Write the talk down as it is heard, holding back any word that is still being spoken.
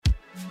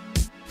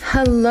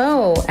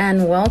Hello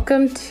and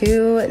welcome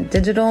to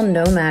Digital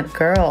Nomad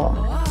Girl.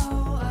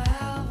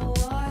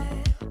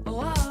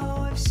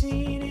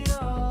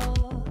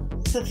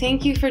 So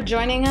thank you for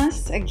joining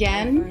us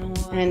again,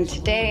 and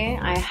today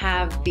I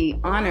have the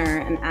honor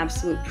and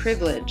absolute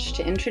privilege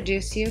to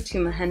introduce you to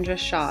Mahendra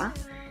Shah,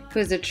 who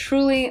is a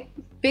truly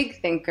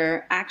big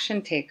thinker,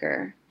 action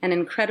taker, an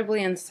incredibly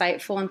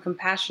insightful and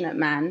compassionate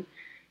man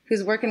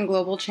whose work in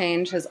global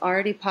change has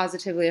already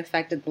positively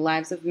affected the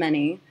lives of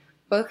many,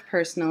 both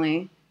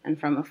personally and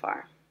from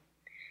afar.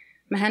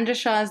 Mahendra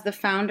Shah is the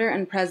founder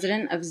and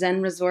president of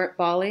Zen Resort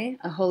Bali,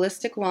 a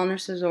holistic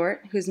wellness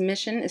resort whose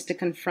mission is to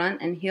confront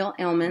and heal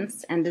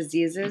ailments and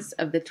diseases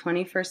of the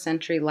 21st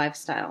century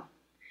lifestyle.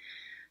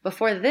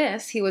 Before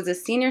this, he was a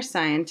senior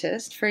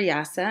scientist for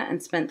YASA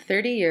and spent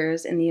 30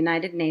 years in the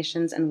United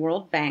Nations and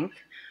World Bank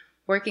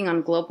working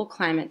on global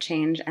climate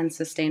change and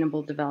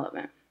sustainable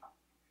development.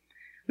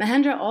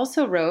 Mahendra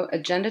also wrote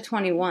Agenda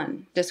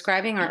 21,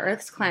 describing our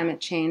Earth's climate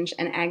change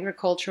and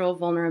agricultural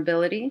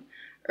vulnerability,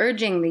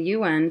 urging the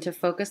UN to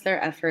focus their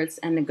efforts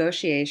and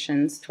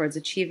negotiations towards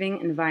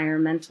achieving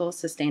environmental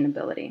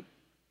sustainability.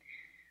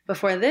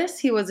 Before this,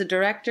 he was a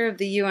director of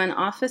the UN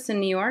office in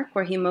New York,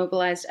 where he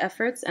mobilized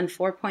efforts and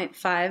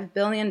 $4.5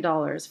 billion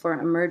for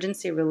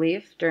emergency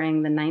relief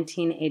during the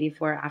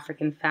 1984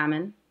 African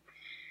famine.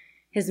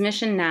 His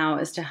mission now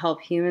is to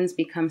help humans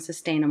become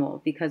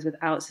sustainable, because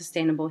without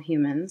sustainable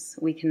humans,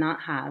 we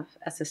cannot have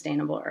a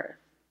sustainable Earth.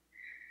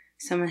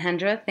 So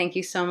Mahendra, thank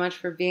you so much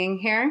for being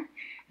here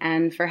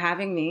and for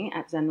having me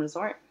at Zen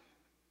Resort.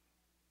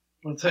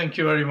 Well, thank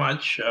you very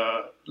much.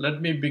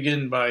 Let me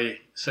begin by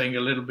saying a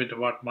little bit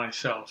about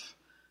myself.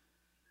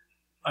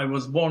 I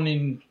was born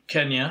in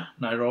Kenya,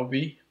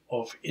 Nairobi,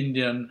 of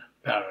Indian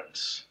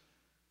parents.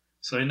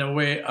 So in a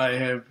way, I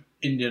have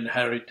Indian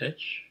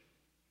heritage.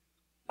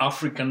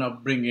 African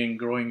upbringing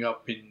growing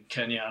up in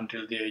Kenya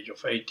until the age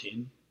of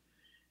 18,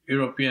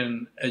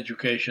 European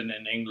education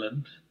in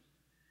England,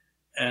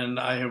 and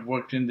I have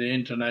worked in the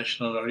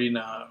international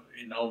arena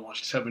in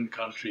almost 7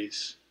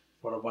 countries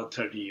for about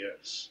 30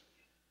 years.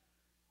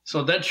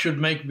 So that should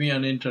make me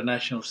an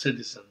international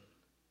citizen.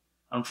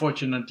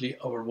 Unfortunately,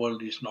 our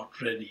world is not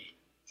ready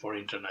for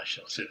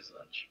international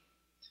citizenship.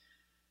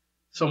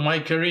 So my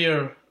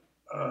career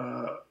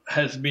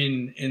has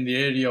been in the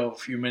area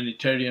of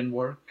humanitarian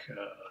work,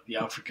 the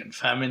African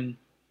famine,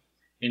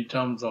 in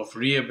terms of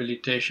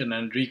rehabilitation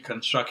and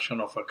reconstruction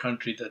of a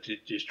country that is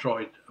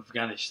destroyed,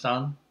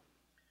 Afghanistan,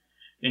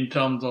 in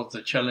terms of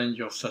the challenge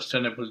of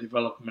sustainable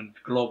development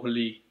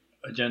globally,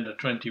 Agenda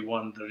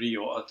 21, the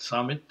Rio Earth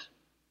Summit,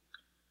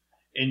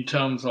 in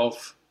terms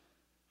of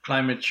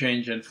climate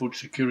change and food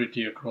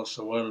security across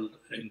the world,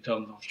 in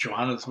terms of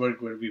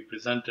Johannesburg, where we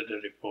presented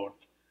a report,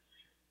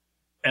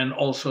 and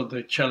also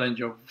the challenge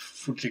of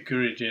food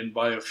security and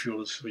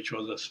biofuels, which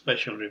was a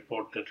special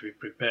report that we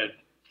prepared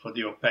for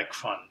the OPEC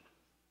Fund.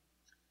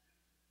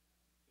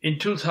 In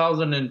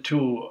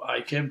 2002,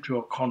 I came to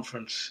a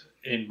conference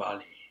in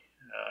Bali,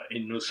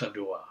 in Nusa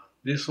Dua.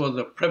 This was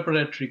a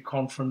preparatory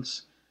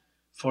conference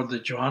for the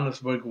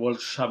Johannesburg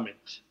World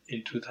Summit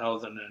in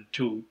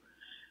 2002,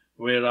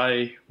 where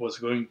I was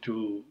going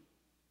to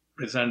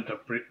present a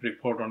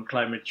report on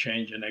climate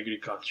change and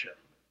agriculture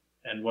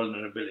and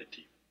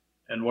vulnerability,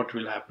 and what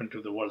will happen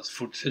to the world's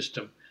food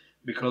system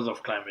because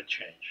of climate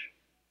change.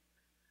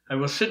 I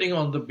was sitting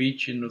on the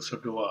beach in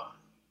Nusa Dua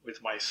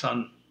with my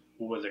son,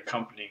 who was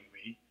accompanying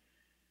me,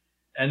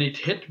 and it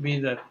hit me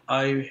that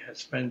I had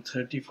spent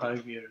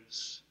 35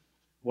 years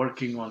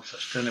working on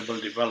sustainable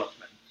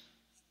development.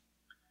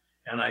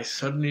 And I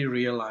suddenly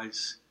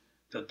realized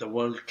that the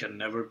world can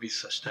never be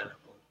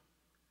sustainable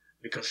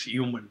because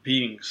human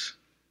beings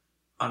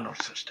are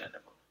not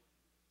sustainable.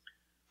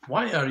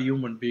 Why are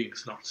human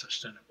beings not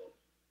sustainable?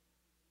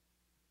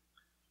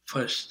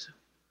 First,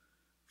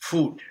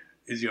 food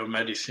is your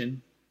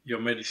medicine. Your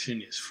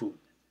medicine is food.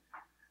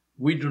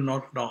 We do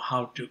not know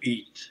how to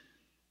eat.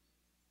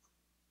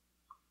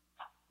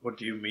 What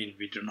do you mean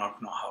we do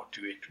not know how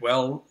to eat?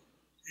 Well,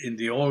 in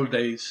the old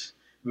days,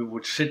 we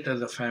would sit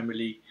as a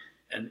family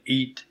and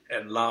eat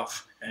and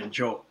laugh and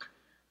joke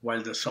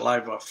while the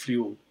saliva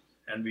flew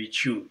and we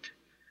chewed.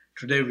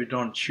 Today we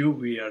don't chew,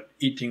 we are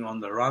eating on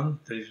the run.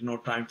 There is no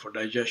time for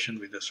digestion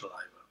with the saliva.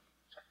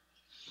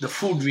 The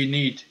food we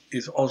need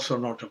is also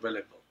not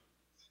available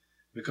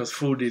because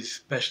food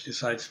is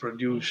pesticides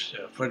produced,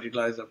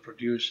 fertilizer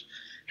produced,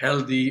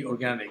 healthy,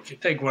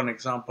 organic. Take one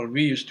example.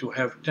 We used to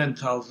have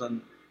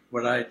 10,000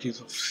 varieties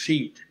of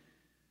seed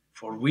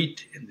for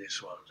wheat in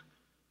this world.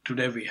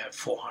 Today we have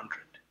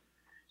 400.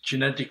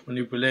 Genetic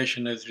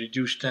manipulation has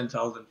reduced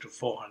 10,000 to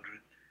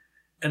 400.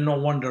 And no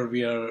wonder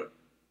we are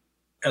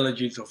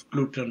allergies of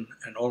gluten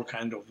and all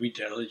kinds of wheat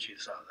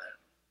allergies are there.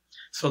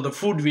 So the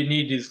food we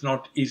need is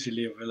not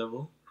easily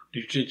available,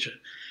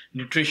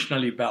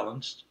 nutritionally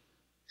balanced,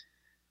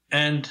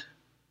 and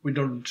we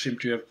don't seem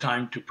to have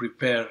time to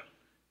prepare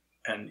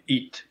and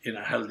eat in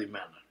a healthy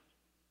manner.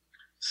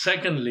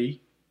 Secondly,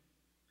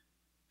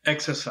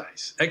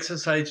 exercise.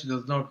 Exercise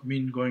does not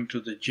mean going to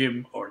the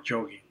gym or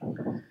jogging.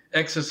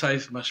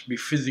 Exercise must be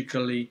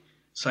physically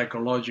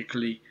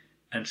psychologically,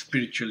 and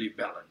spiritually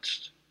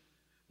balanced.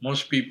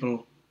 Most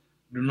people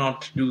do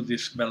not do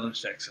this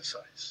balanced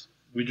exercise.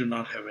 We do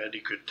not have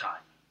adequate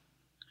time.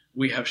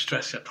 We have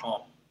stress at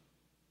home.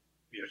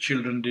 Your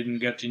children didn't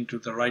get into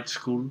the right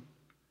school,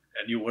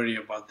 and you worry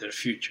about their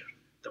future.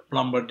 The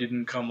plumber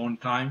didn't come on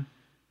time,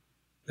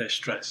 there's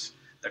stress.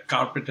 The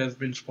carpet has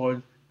been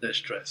spoiled, there's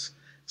stress.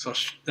 So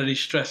there is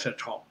stress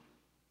at home.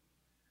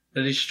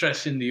 There is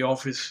stress in the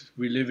office.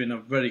 We live in a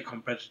very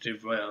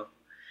competitive world.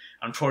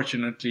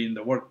 Unfortunately, in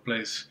the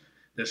workplace,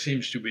 there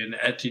seems to be an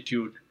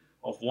attitude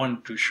of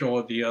one to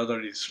show the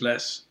other is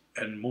less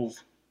and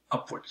move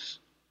upwards.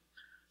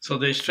 So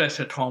there's stress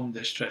at home,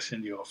 there's stress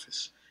in the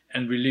office,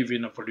 and we live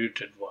in a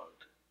polluted world.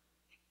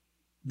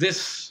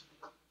 This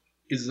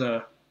is,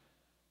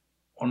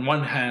 on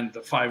one hand,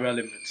 the 5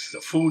 elements: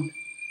 the food,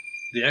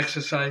 the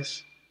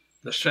exercise,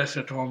 the stress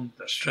at home,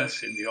 the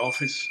stress in the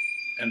office,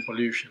 and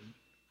pollution.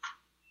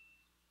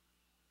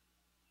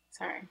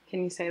 Sorry,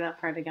 can you say that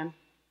part again?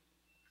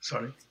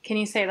 Sorry? Can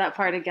you say that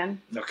part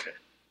again? Okay.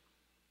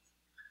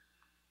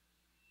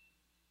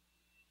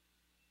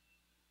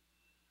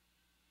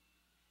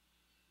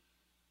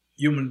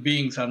 Human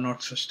beings are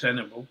not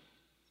sustainable.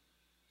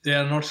 They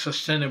are not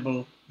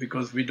sustainable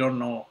because we don't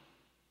know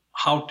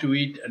how to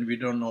eat and we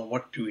don't know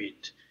what to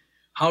eat.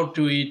 How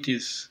to eat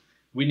is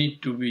we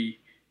need to be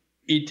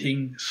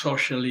eating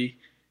socially,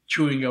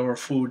 chewing our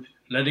food,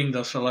 letting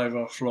the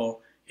saliva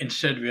flow.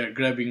 Instead, we are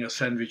grabbing a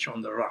sandwich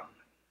on the run.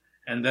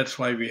 And that's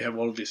why we have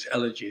all these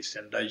allergies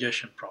and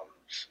digestion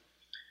problems.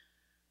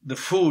 The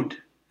food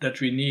that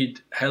we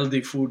need,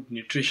 healthy food,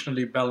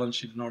 nutritionally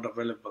balanced, is not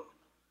available.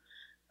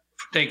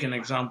 Take an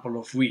example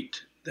of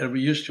wheat. There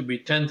used to be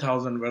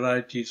 10,000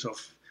 varieties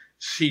of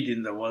seed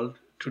in the world.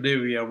 Today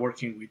we are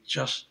working with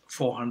just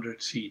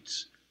 400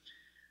 seeds.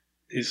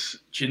 This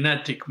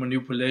genetic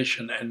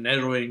manipulation and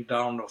narrowing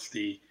down of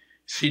the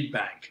seed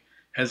bank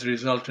has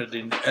resulted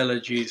in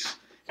allergies,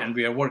 and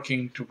we are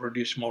working to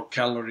produce more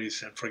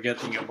calories and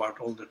forgetting about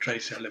all the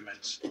trace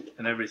elements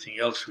and everything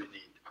else we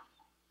need.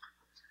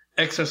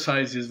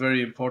 Exercise is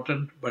very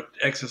important, but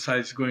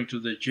exercise, going to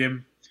the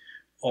gym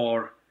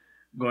or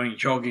going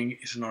jogging,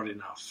 is not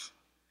enough.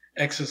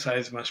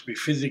 Exercise must be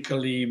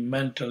physically,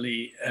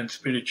 mentally, and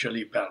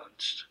spiritually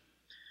balanced.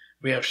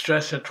 We have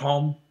stress at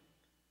home.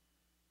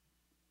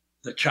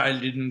 The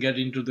child didn't get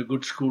into the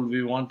good school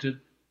we wanted.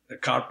 The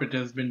carpet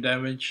has been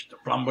damaged. The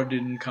plumber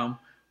didn't come.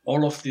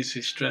 All of this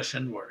is stress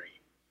and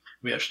worry.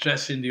 We have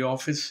stress in the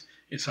office.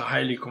 It's a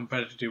highly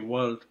competitive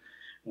world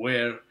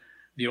where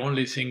the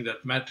only thing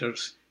that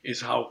matters is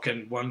how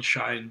can one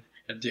shine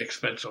at the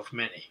expense of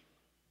many.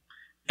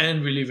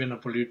 And we live in a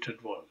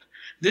polluted world.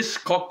 This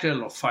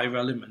cocktail of 5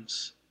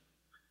 elements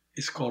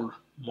is called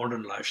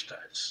modern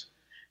lifestyles.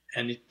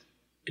 And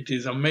it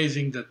is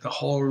amazing that the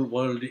whole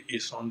world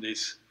is on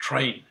this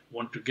train,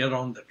 want to get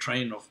on the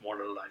train of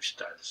modern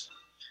lifestyles.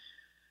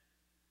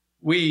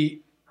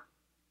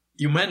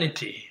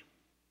 Humanity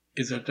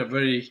is at a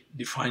very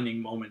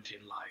defining moment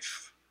in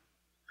life.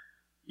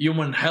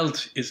 Human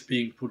health is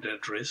being put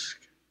at risk.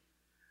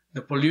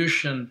 The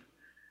pollution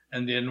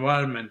and the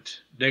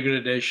environment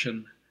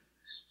degradation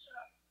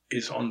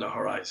is on the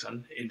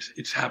horizon.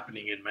 It's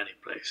happening in many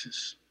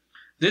places.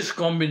 This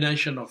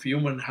combination of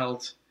human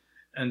health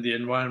and the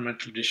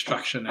environmental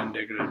destruction and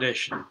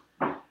degradation.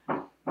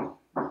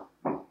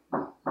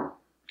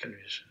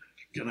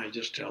 Can I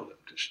just tell them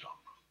to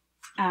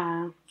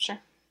stop? Sure.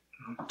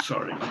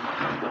 Sorry.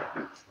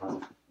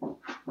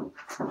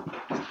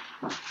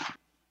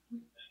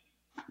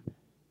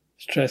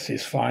 Stress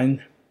is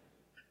fine.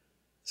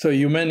 So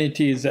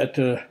humanity is at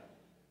a...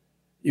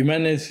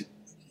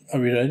 Are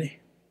we ready?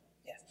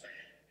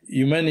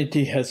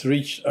 Humanity has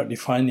reached a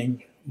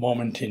defining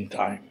moment in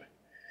time.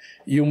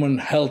 Human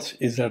health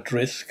is at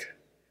risk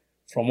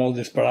from all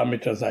these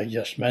parameters I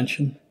just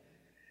mentioned,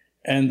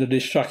 and the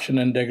destruction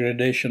and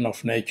degradation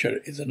of nature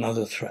is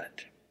another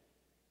threat.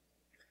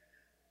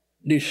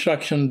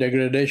 Destruction,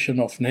 degradation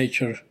of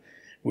nature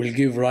will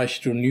give rise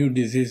to new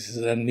diseases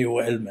and new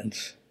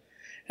ailments,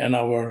 and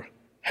our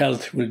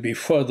health will be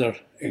further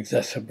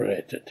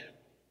exacerbated.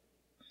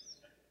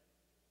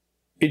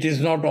 It is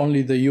not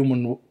only the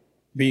human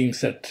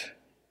beings that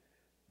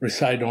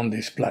reside on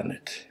this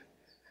planet.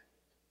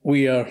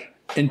 We are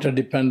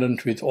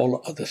interdependent with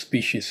all other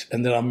species,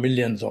 and there are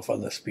millions of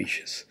other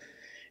species.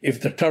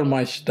 If the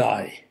termites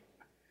die,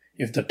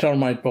 if the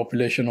termite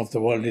population of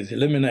the world is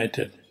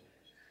eliminated,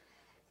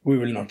 we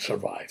will not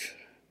survive,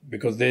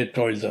 because they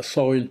toil the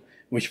soil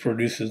which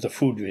produces the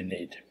food we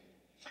need.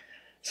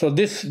 So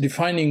this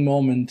defining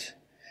moment,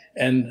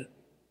 and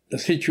the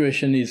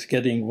situation is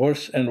getting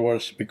worse and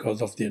worse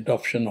because of the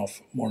adoption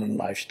of modern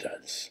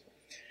lifestyles.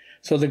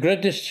 So the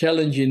greatest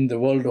challenge in the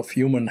world of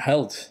human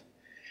health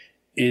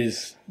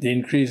is the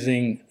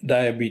increasing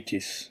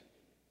diabetes,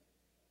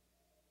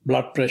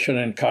 blood pressure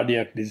and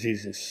cardiac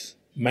diseases,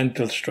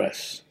 mental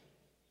stress.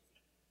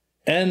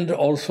 And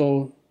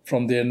also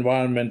from the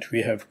environment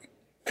we have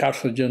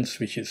carcinogens,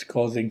 which is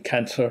causing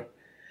cancer,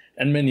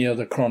 and many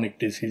other chronic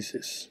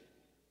diseases.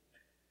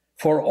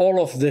 For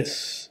all of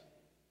this,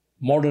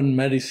 Modern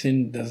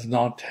medicine does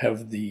not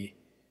have the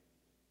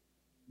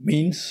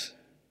means,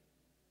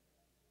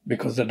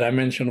 because the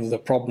dimension of the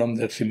problem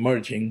that's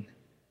emerging,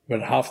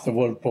 where half the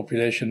world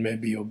population may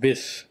be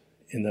obese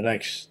in the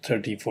next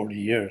 30, 40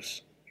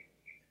 years,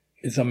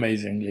 is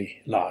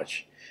amazingly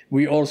large.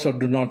 We also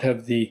do not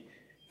have the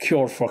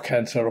cure for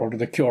cancer or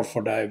the cure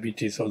for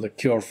diabetes or the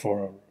cure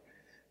for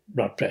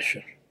blood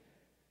pressure.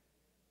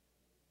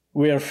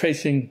 We are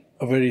facing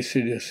a very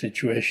serious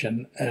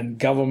situation, and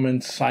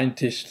governments,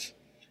 scientists,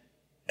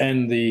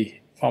 and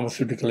the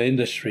pharmaceutical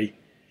industry,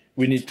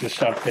 we need to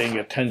start paying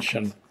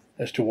attention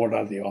as to what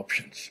are the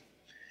options.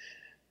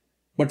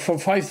 But for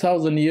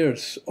 5,000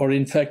 years, or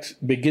in fact,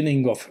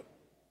 beginning of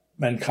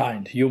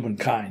mankind,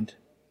 humankind,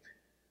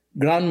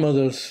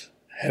 grandmothers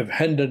have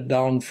handed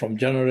down from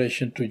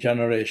generation to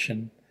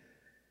generation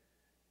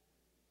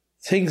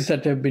things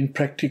that have been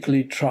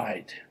practically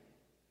tried.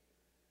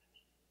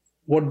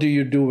 What do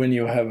you do when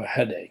you have a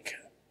headache?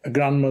 A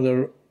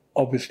grandmother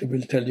obviously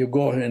will tell you,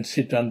 go and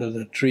sit under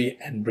the tree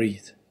and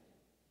breathe.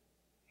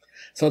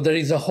 So there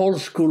is a whole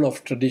school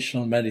of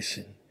traditional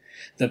medicine.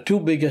 The two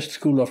biggest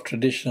schools of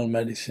traditional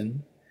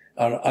medicine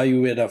are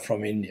Ayurveda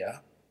from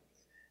India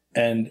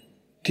and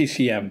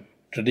TCM,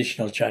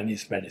 traditional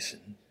Chinese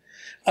medicine.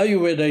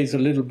 Ayurveda is a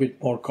little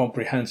bit more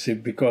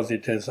comprehensive because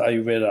it has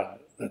Ayurveda,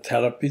 the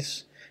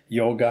therapies,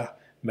 yoga,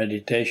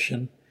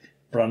 meditation,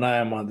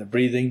 pranayama, the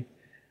breathing,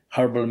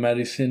 herbal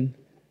medicine,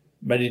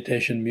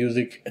 meditation,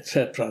 music,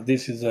 etc.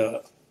 This is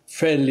a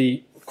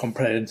fairly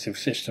comprehensive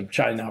system.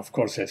 China, of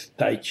course, has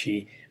Tai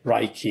Chi,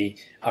 Reiki,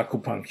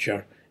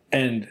 acupuncture,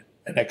 and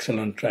an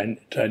excellent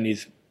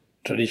Chinese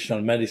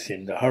traditional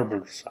medicine, the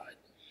herbal side.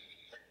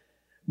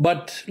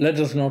 But let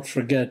us not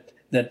forget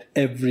that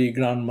every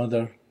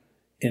grandmother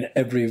in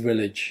every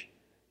village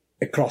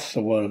across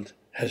the world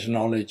has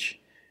knowledge,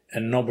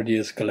 and nobody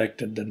has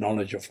collected the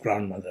knowledge of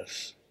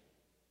grandmothers.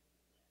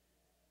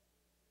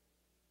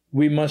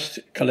 We must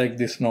collect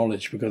this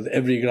knowledge because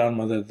every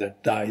grandmother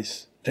that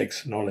dies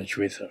takes knowledge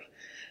with her.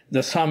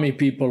 The Sami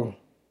people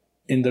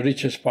in the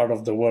richest part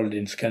of the world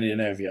in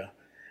Scandinavia,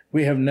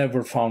 we have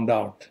never found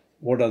out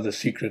what are the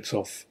secrets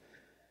of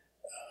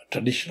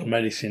traditional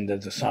medicine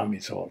that the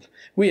Samis hold.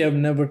 We have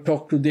never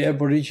talked to the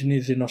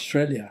Aborigines in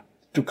Australia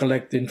to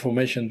collect the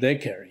information they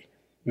carry,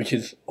 which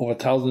is over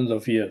thousands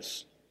of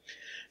years.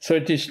 So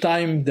it is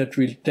time that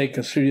we take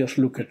a serious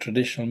look at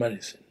traditional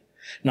medicine.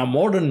 Now,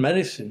 modern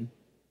medicine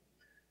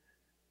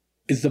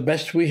is the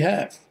best we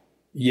have.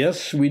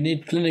 Yes, we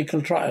need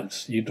clinical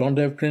trials. You don't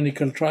have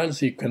clinical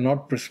trials, you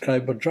cannot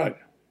prescribe a drug.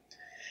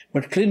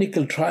 But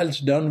clinical trials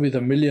done with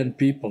 1 million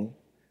people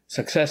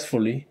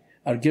successfully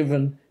are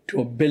given to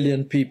 1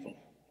 billion people.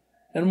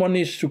 And one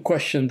needs to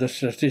question the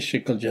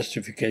statistical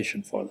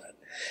justification for that.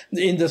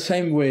 In the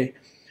same way,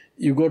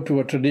 you go to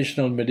a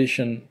traditional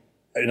medicine,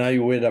 an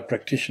Ayurveda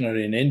practitioner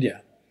in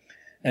India,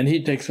 and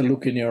he takes a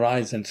look in your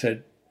eyes and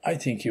said, I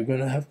think you're going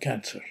to have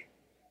cancer.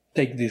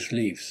 Take these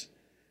leaves.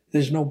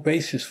 There's no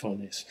basis for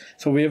this.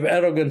 So we have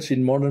arrogance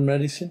in modern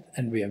medicine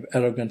and we have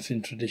arrogance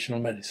in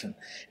traditional medicine.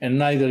 And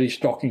neither is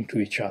talking to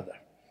each other.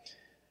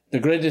 The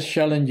greatest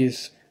challenge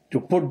is to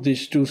put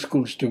these two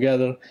schools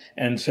together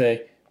and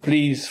say,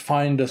 please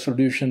find a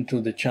solution to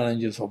the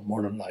challenges of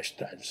modern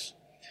lifestyles.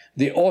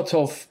 The oath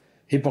of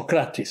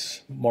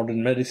Hippocrates,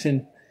 modern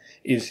medicine,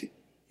 is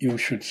you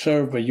should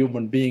serve a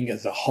human being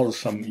as a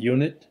wholesome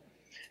unit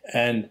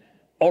and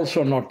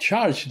also not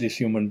charge this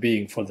human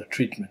being for the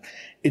treatment.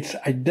 It's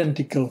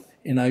identical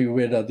in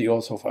Ayurveda, the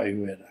oath of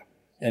Ayurveda.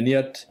 And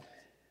yet,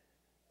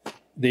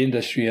 the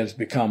industry has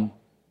become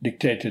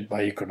dictated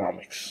by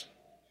economics.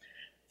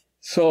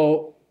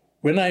 So,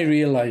 when I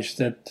realized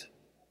that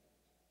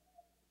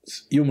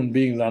human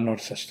beings are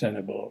not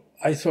sustainable,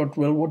 I thought,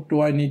 well, what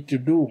do I need to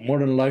do?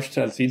 Modern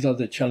lifestyles, these are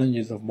the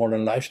challenges of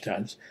modern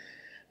lifestyles.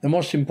 The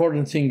most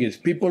important thing is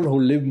people who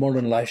live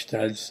modern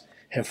lifestyles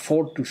have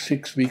 4 to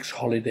 6 weeks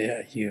holiday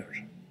a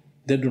year.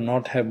 They do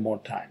not have more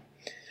time.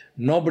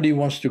 Nobody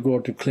wants to go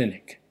to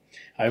clinic.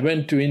 I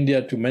went to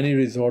India to many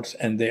resorts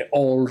and they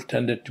all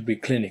tended to be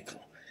clinical.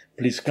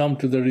 Please come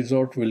to the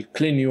resort, we'll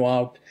clean you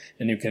out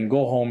and you can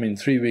go home in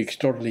 3 weeks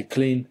totally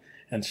clean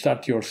and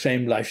start your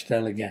same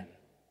lifestyle again.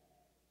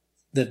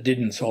 That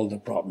didn't solve the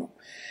problem.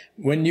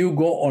 When you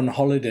go on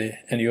holiday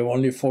and you have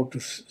only 4 to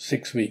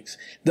 6 weeks,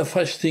 the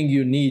first thing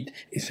you need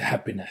is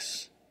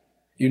happiness.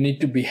 You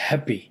need to be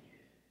happy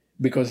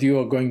because you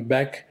are going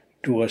back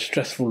to a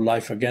stressful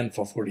life again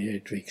for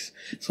 48 weeks.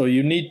 So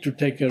you need to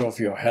take care of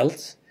your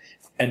health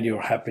and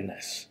your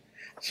happiness.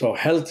 So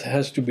health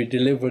has to be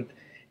delivered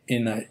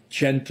in a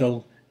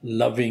gentle,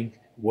 loving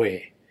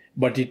way,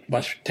 but it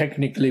must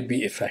technically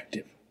be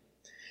effective.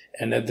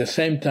 And at the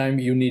same time,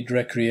 you need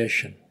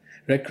recreation.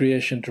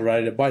 Recreation to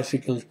ride a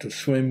bicycle, to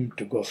swim,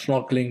 to go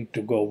snorkeling,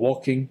 to go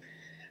walking.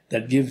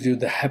 That gives you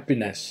the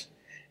happiness.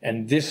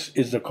 And this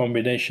is the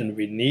combination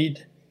we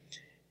need.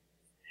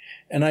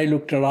 And I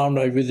looked around,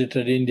 I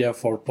visited India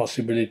for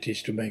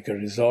possibilities to make a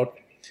resort.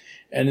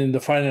 And in the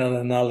final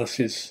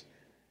analysis,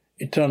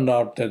 it turned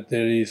out that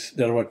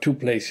there were 2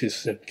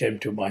 places that came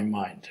to my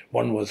mind.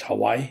 One was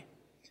Hawaii,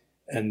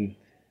 and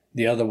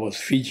the other was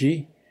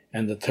Fiji,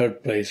 and the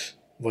third place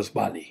was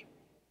Bali.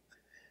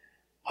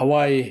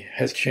 Hawaii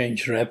has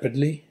changed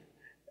rapidly,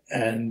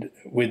 and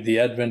with the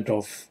advent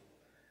of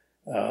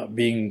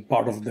being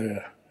part of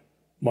the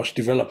most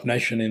developed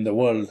nation in the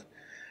world,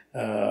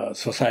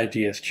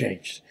 society has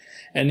changed.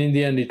 And in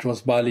the end, it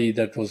was Bali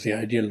that was the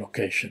ideal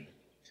location.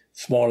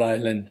 Small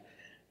island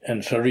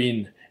and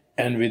serene,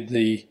 and with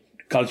the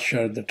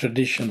culture, the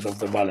traditions of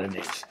the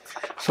Balinese.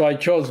 So I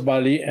chose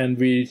Bali, and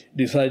we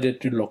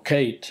decided to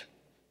locate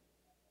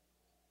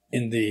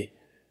in the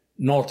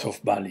north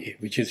of Bali,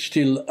 which is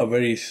still a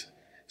very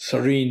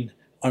serene,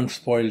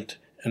 unspoiled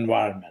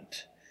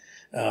environment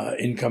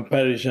in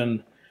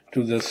comparison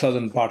to the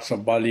southern parts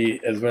of Bali,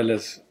 as well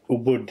as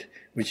Ubud,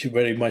 which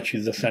very much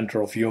is the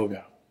center of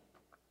yoga.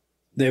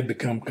 They've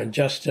become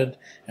congested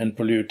and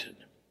polluted.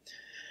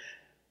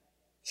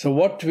 So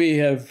what we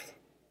have,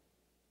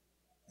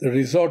 the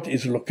resort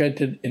is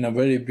located in a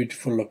very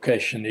beautiful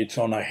location. It's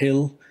on a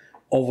hill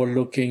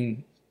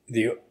overlooking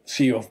the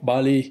Sea of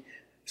Bali,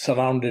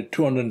 surrounded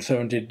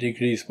 270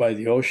 degrees by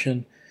the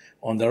ocean.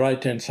 On the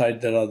right-hand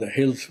side, there are the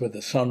hills where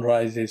the sun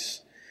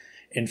rises.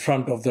 In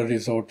front of the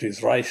resort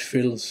is rice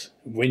fields,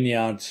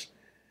 vineyards,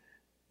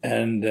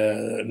 and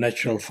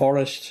natural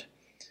forest.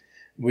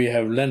 We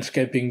have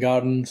landscaping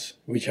gardens,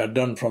 which are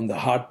done from the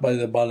heart by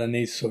the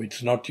Balinese, so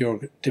it's not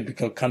your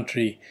typical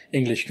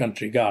English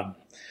country garden.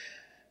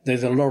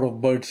 There's a lot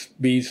of birds,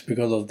 bees,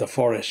 because of the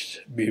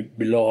forest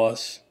below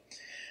us.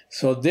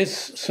 So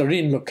this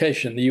serene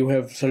location, you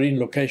have serene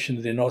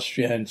locations in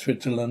Austria and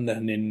Switzerland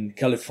and in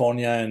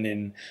California and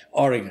in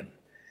Oregon.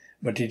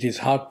 But it is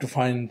hard to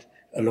find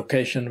a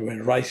location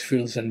where rice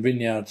fields and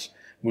vineyards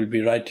will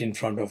be right in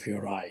front of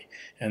your eye.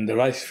 And the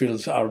rice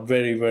fields are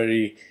very,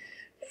 very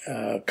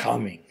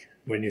calming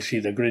when you see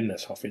the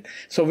greenness of it.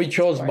 So we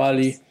chose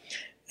Bali,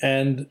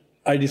 and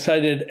I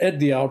decided at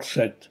the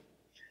outset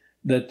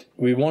that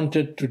we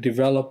wanted to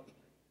develop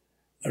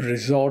a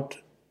resort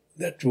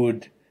that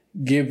would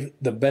give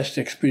the best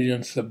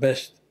experience, the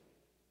best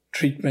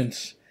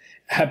treatments,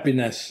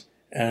 happiness,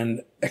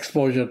 and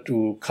exposure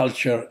to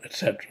culture,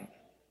 etc.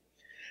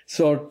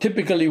 So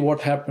typically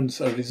what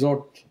happens, a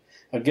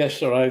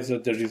guest arrives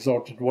at the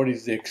resort, and what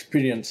is the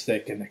experience they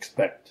can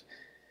expect?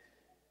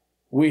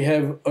 We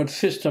have a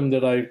system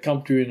that I'll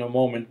come to in a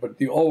moment, but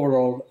the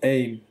overall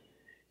aim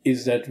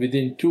is that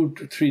within 2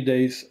 to 3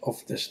 days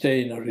of the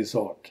stay in a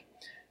resort.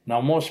 Now,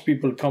 most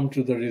people come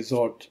to the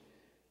resort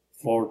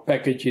for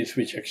packages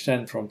which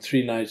extend from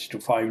 3 nights to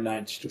 5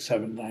 nights to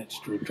 7 nights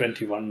to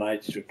 21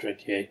 nights to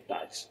 28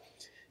 nights.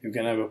 You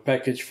can have a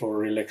package for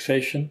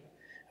relaxation,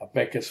 a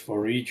package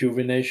for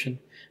rejuvenation,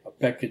 a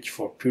package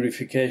for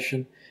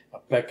purification, a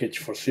package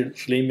for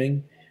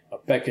slimming, a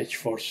package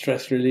for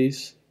stress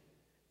release,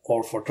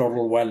 or for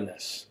total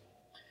wellness.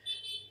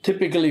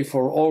 Typically,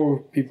 for all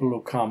people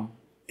who come,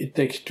 it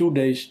takes 2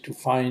 days to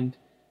find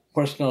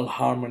personal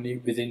harmony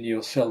within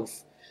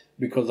yourself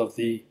because of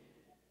the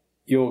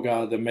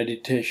yoga, the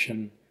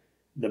meditation,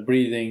 the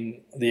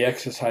breathing, the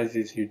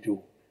exercises you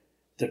do,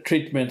 the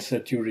treatments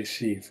that you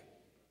receive,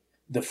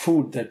 the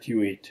food that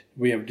you eat.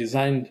 We have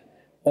designed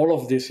all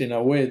of this in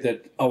a way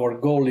that our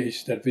goal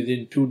is that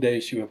within 2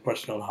 days you have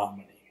personal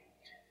harmony.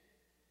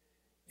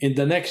 In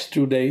the next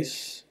 2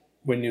 days,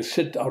 when you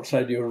sit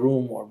outside your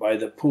room or by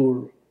the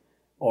pool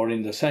or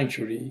in the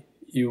sanctuary,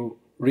 you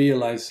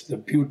realize the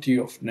beauty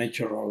of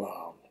nature all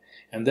around,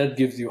 and that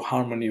gives you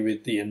harmony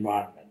with the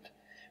environment.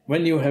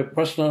 When you have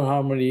personal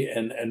harmony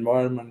and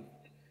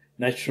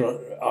natural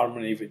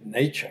harmony with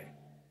nature,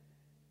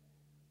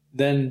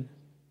 then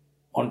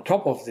on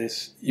top of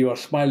this, you are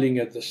smiling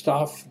at the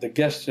staff, the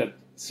guests that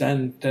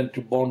tend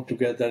to bond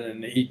together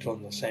and eat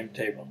on the same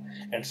table.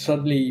 And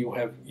suddenly you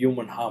have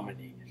human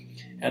harmony.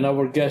 And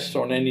our guests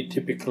on any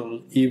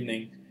typical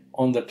evening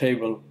on the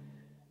table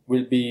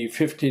will be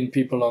 15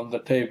 people on the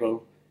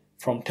table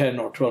from 10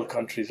 or 12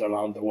 countries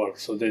around the world.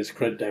 So there's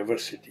great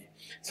diversity.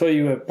 So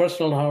you have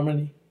personal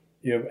harmony,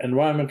 you have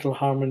environmental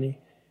harmony,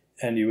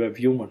 and you have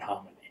human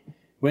harmony.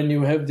 When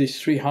you have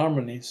these 3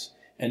 harmonies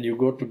and you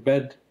go to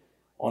bed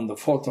on the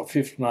 4th or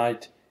 5th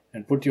night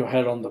and put your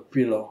head on the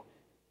pillow,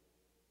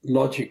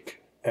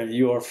 logic, and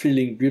you are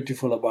feeling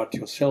beautiful about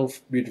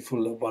yourself,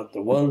 beautiful about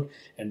the world,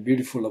 and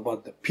beautiful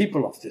about the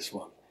people of this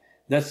world.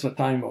 That's the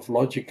time of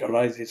logic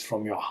arises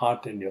from your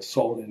heart and your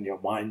soul and your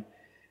mind,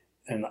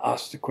 and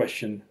ask the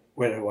question,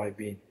 where have I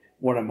been?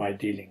 What am I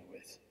dealing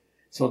with?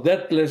 So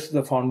that lays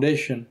the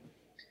foundation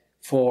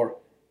for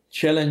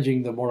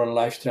challenging the modern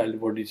lifestyle,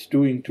 what it's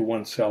doing to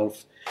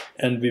oneself,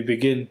 and we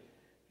begin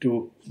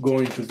to go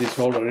into this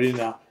whole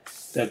arena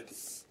that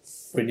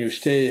when you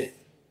stay,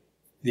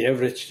 the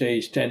average stay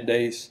is 10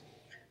 days,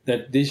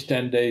 that these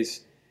 10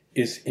 days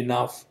is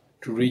enough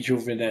to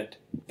rejuvenate,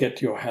 get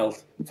your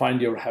health,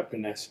 find your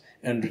happiness,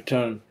 and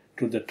return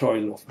to the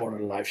toil of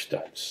modern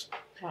lifestyles.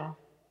 Wow.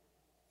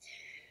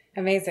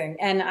 Amazing.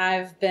 And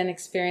I've been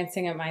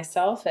experiencing it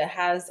myself. It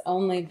has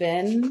only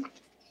been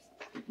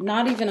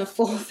not even a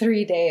full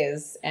 3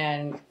 days,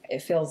 and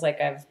it feels like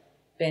I've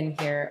been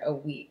here a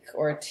week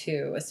or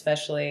 2,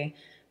 especially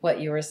what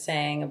you were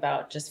saying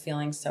about just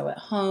feeling so at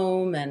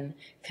home and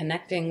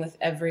connecting with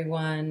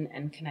everyone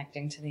and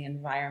connecting to the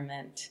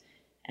environment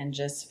and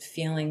just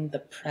feeling the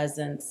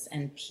presence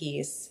and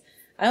peace.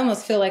 I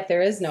almost feel like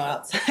there is no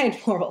outside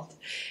world.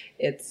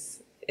 It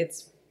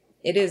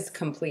is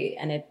complete,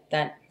 and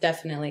that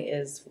definitely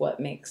is what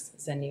makes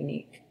Zen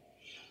unique.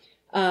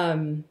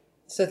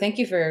 So thank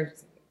you for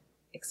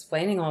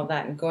explaining all of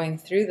that and going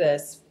through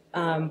this.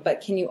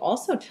 But can you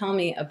also tell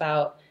me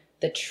about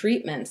the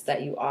treatments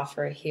that you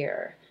offer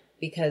here?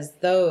 Because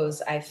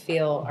those, I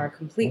feel, are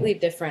completely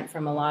different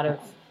from a lot of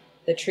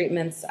the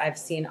treatments I've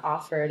seen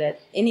offered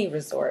at any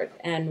resort.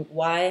 And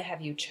why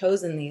have you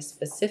chosen these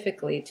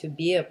specifically to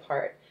be a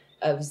part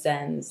of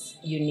Zen's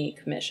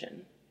unique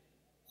mission?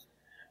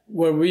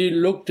 Well, we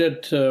looked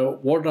at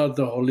what are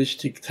the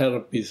holistic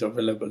therapies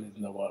available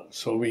in the world.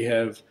 So we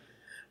have,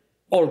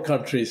 all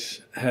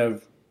countries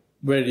have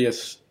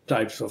various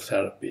types of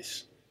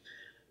therapies.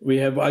 We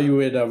have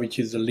Ayurveda, which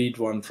is the lead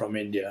one from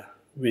India.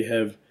 We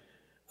have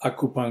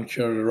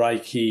acupuncture,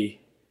 Reiki,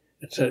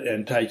 etc.,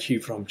 and Tai Chi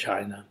from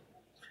China.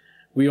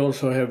 We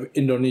also have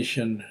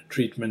Indonesian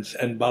treatments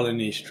and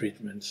Balinese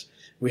treatments.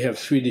 We have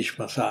Swedish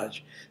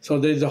massage. So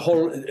there's a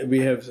whole, we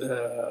have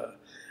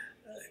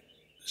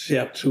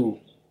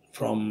Shiatsu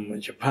from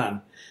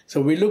Japan.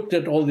 So we looked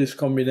at all this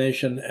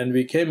combination and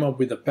we came up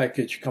with a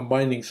package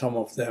combining some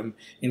of them,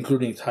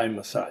 including Thai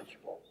massage.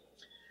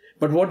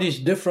 But what is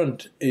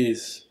different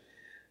is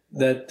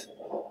that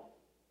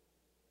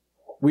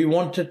we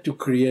wanted to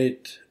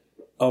create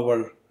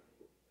our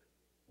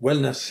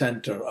wellness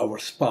center, our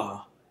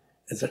spa,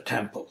 as a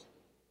temple.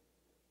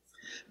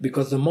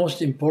 Because the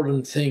most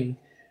important thing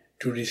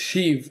to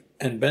receive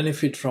and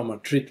benefit from a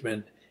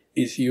treatment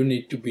is you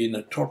need to be in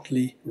a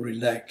totally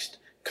relaxed,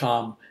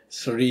 calm,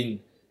 serene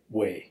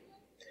way.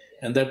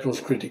 And that was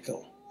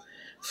critical.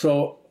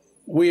 So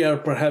we are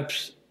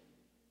perhaps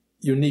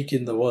unique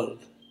in the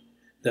world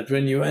that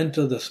when you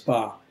enter the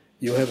spa,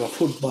 you have a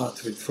foot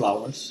bath with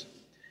flowers,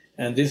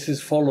 and this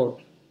is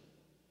followed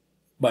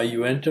by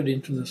you enter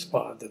into the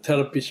spa. The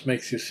therapist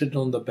makes you sit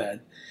on the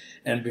bed,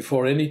 and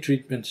before any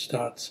treatment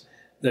starts,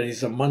 there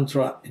is a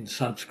mantra in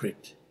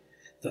Sanskrit.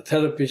 The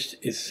therapist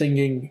is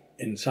singing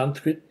in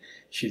Sanskrit.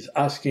 She's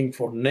asking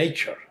for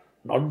nature,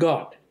 not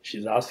God.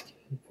 She's asking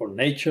for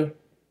nature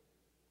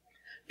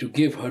to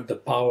give her the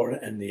power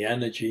and the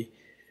energy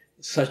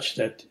such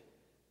that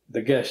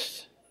the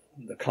guest,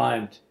 the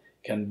client,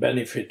 can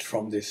benefit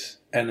from this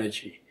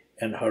energy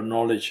and her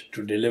knowledge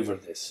to deliver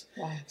this.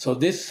 Wow. So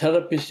this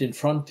therapist in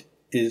front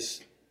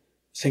is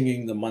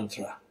singing the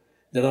mantra.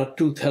 There are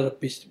two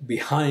therapists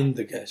behind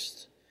the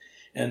guest.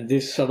 And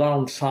this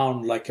surround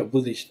sound, like a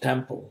Buddhist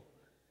temple,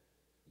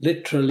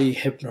 literally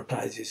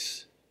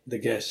hypnotizes the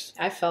guest.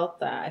 I felt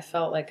that. I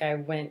felt like I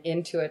went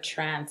into a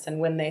trance. And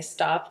when they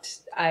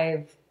stopped,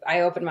 I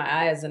opened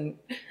my eyes and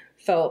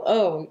felt,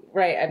 oh,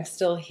 right, I'm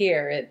still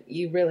here.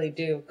 You really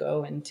do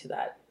go into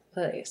that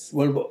place.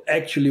 Well,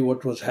 actually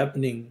what was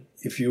happening,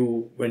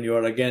 when you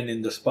are again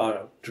in the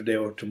spa today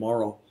or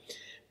tomorrow,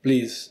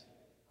 please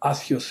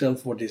ask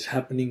yourself what is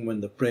happening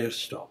when the prayer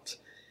stops.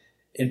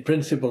 In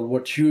principle,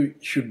 what you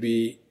should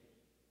be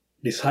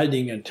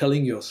deciding and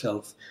telling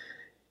yourself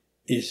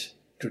is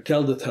to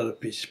tell the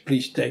therapist,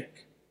 please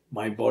take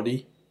my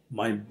body,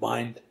 my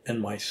mind,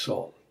 and my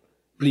soul.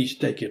 Please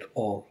take it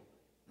all,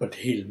 but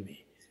heal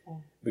me.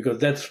 Because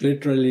that's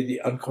literally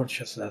the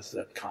unconsciousness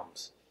that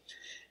comes.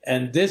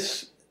 And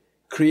this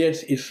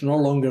creates, it's no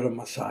longer a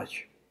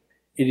massage.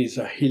 It is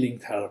a healing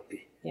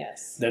therapy.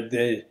 Yes. That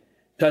they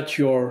touch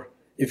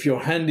if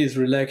your hand is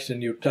relaxed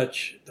and you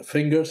touch the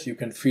fingers, you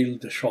can feel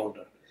the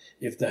shoulder.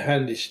 If the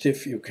hand is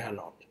stiff, you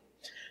cannot.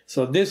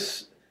 So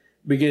this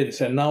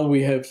begins, and now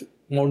we have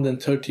more than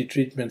 30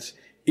 treatments.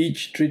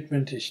 Each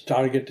treatment is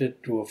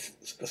targeted to a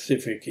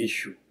specific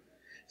issue.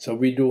 So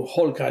we do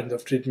whole kinds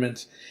of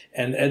treatments,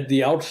 and at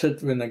the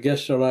outset, when a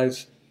guest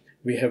arrives,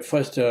 we have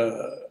first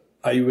a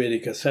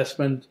Ayurvedic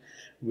assessment.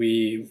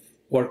 We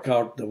work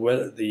out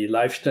the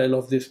lifestyle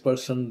of this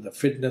person, the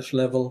fitness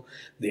level,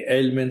 the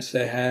ailments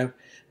they have,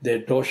 their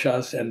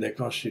doshas, and their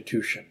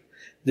constitution.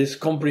 This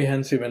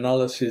comprehensive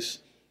analysis,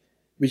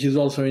 which is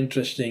also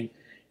interesting,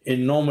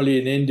 normally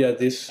in India,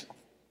 this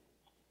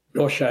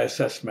dosha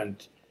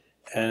assessment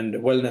and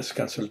wellness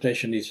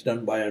consultation is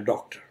done by a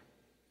doctor.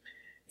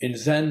 In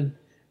Zen,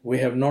 we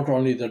have not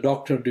only the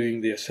doctor doing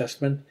the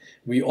assessment,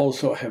 we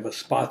also have a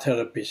spa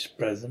therapist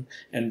present,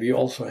 and we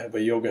also have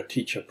a yoga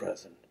teacher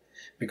present.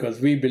 Because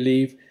we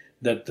believe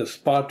that the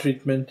spa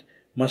treatment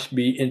must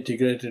be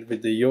integrated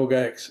with the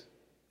yoga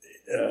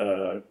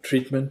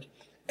treatment,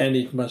 and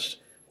it must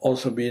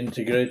also be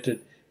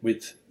integrated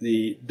with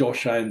the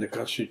dosha and the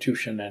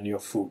constitution and your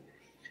food.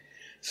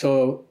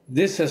 So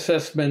this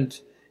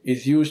assessment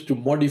is used to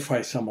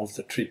modify some of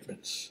the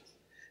treatments.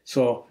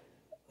 So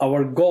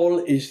our goal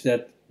is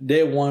that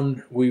day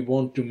one, we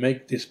want to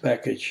make this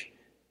package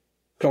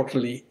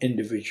totally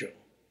individual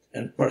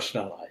and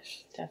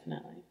personalized.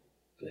 Definitely.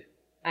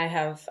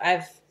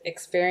 I've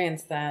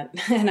experienced that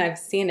and I've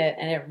seen it,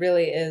 and it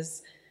really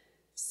is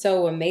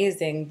so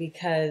amazing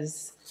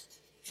because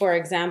for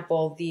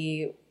example,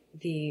 the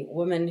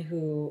woman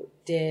who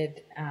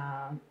did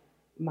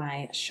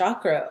my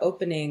chakra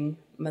opening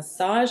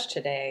massage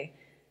today,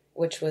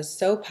 which was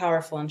so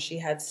powerful, and she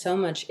had so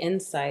much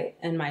insight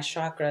in my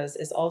chakras,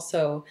 is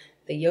also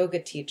the yoga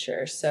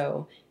teacher.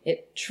 So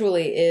it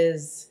truly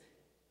is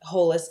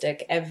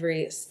holistic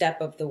every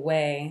step of the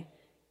way.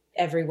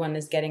 Everyone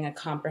is getting a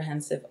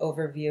comprehensive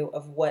overview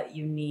of what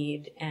you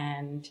need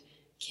and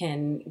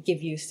can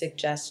give you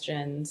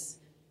suggestions,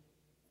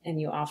 and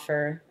you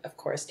offer, of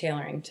course,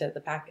 tailoring to the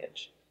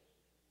package.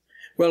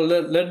 Well,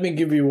 let me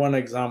give you one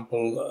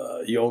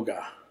example,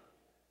 yoga.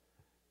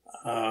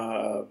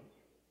 3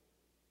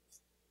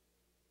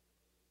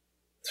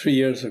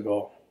 years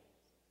ago,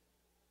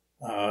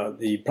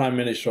 the Prime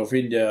Minister of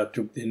India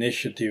took the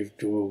initiative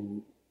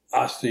to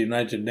ask the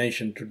United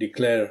Nations to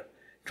declare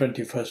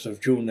 21st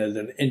of June as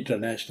an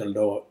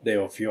International Day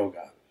of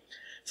Yoga.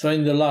 So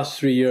in the last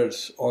 3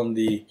 years, on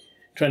the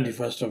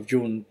 21st of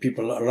June,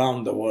 people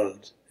around the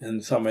world,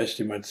 and some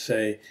estimates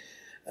say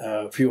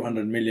a few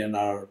 100 million,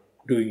 are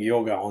doing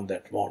yoga on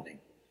that morning.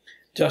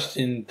 Just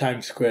in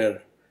Times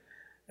Square,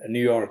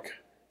 New York,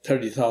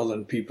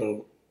 30,000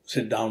 people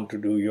sit down to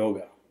do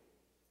yoga.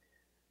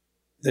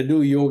 They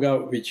do yoga,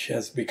 which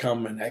has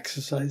become an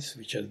exercise,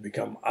 which has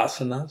become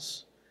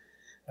asanas.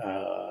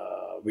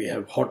 We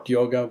have hot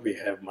yoga, we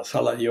have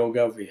masala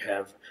yoga, we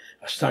have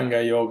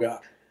ashtanga yoga,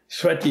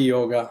 sweaty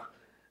yoga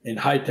in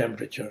high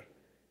temperature.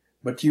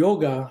 But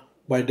yoga,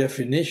 by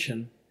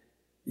definition,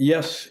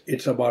 yes,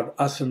 it's about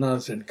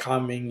asanas and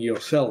calming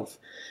yourself,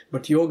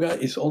 but yoga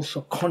is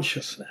also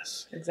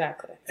consciousness.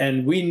 Exactly.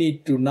 And we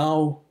need to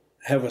now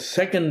have a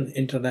second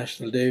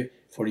International Day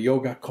for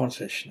yoga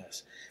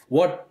consciousness.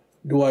 What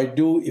do I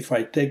do if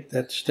I take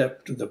that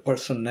step to the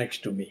person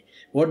next to me?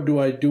 What do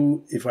I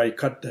do if I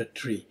cut that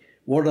tree?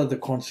 What are the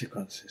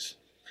consequences?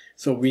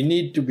 So we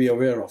need to be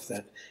aware of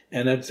that.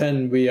 And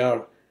then we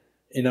are,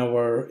 in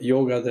our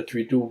yoga that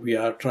we do, we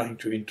are trying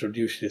to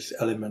introduce this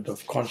element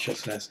of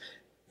consciousness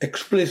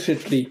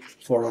explicitly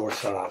for our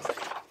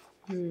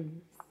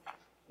surroundings.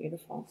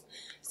 Beautiful.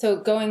 So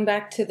going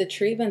back to the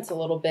treatments a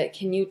little bit,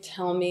 can you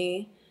tell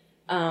me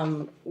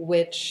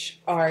which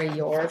are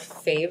your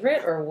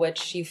favorite, or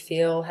which you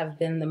feel have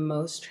been the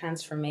most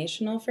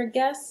transformational for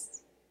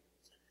guests?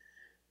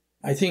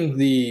 I think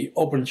the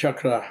open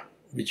chakra,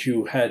 which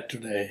you had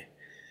today,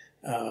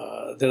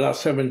 there are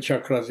 7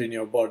 chakras in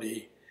your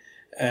body,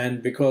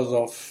 and because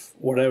of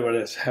whatever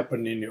has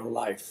happened in your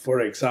life, for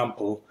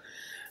example,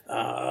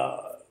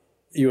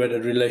 you had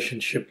a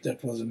relationship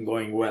that wasn't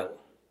going well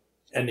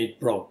and it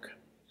broke,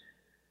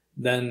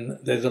 then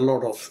there's a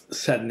lot of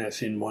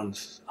sadness in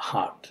one's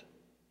heart.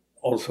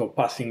 Also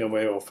passing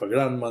away of a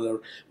grandmother,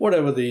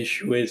 whatever the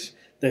issue is,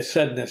 there's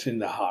sadness in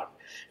the heart.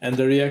 And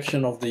the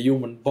reaction of the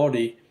human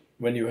body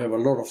when you have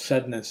a lot of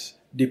sadness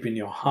deep in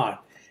your heart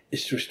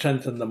is to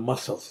strengthen the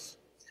muscles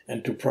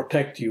and to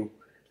protect you.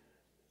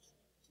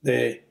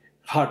 The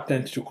heart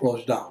tends to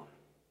close down.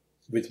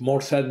 With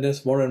more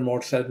sadness, more and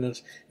more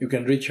sadness, you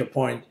can reach a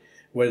point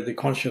where the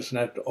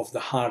consciousness of the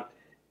heart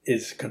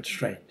is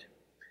constrained.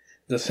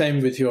 The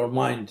same with your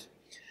mind,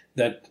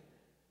 that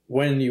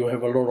when you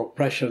have a lot of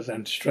pressures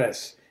and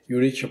stress, you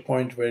reach a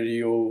point where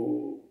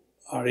you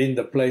are in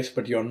the place,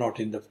 but you're not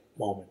in the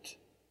moment.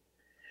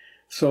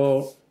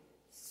 So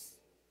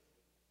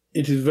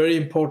it is very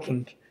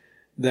important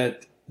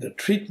that the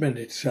treatment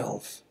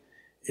itself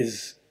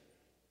is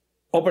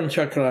open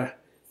chakra,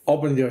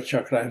 open your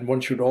chakra, and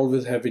one should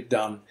always have it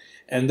done.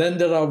 And then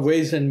there are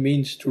ways and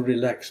means to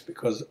relax,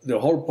 because the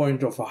whole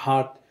point of a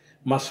heart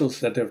muscles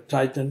that have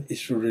tightened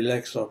is to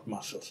relax those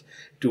muscles,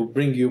 to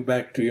bring you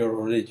back to your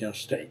original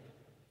state.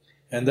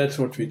 And that's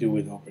what we do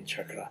with open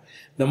chakra.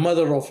 The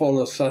mother of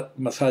all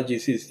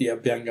massages is the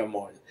Abhyangam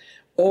oil.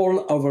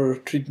 All our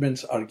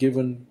treatments are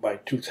given by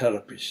 2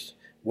 therapists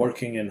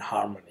working in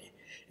harmony.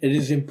 It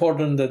is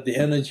important that the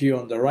energy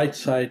on the right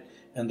side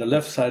and the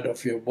left side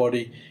of your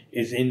body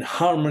is in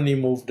harmony,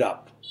 moved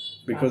up,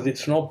 because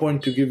it's no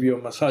point to give you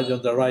a massage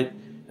on the right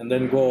and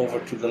then go over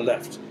to the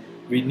left.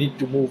 We need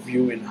to move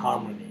you in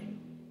harmony.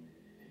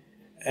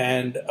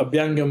 And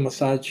Abhyangam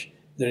massage,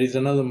 there is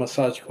another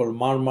massage called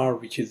Marmar,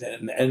 which is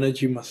an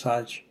energy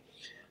massage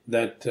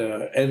that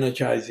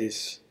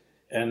energizes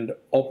and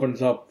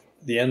opens up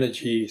the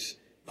energies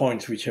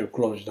points which have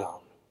closed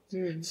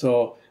down.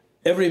 So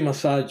every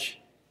massage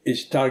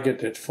is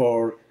targeted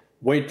for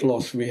weight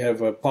loss. We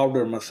have a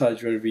powder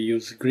massage where we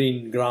use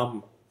green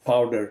gram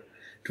powder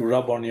to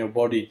rub on your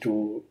body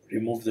to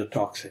remove the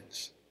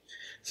toxins.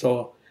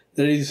 So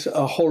there is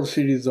a whole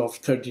series of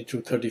 30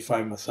 to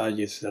 35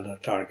 massages that are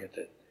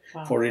targeted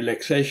for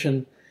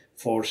relaxation,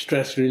 for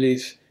stress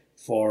release,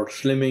 for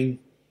slimming,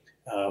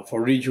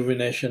 for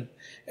rejuvenation.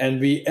 And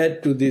we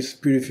add to this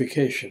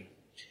purification.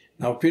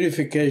 Now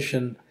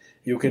purification,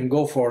 you can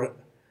go for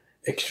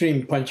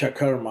extreme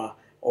panchakarma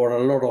or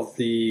a lot of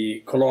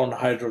the colon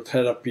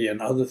hydrotherapy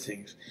and other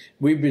things.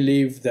 We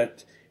believe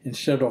that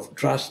instead of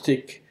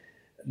drastic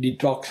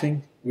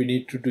detoxing, we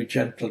need to do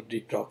gentle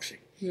detoxing.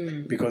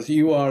 Because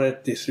you are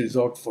at this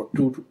resort for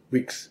 2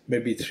 weeks,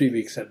 maybe 3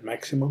 weeks at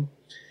maximum.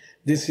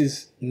 This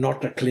is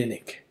not a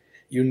clinic.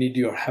 You need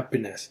your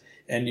happiness,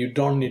 and you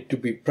don't need to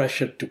be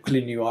pressured to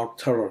clean you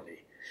out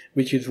thoroughly,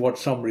 which is what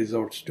some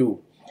resorts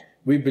do.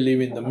 We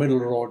believe in the middle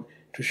road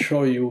to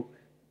show you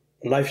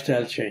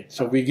lifestyle change.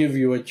 So we give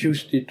you a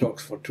juice detox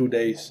for 2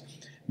 days,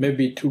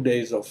 maybe 2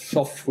 days of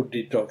soft food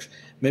detox,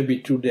 maybe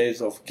 2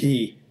 days of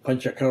ghee,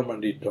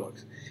 panchakarma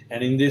detox.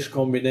 And in this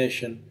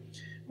combination,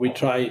 we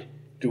try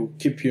to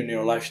keep you in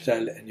your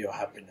lifestyle and your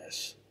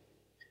happiness.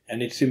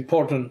 And it's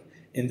important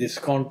in this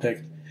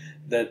context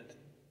that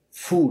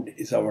food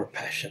is our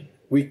passion.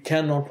 We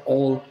cannot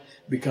all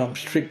become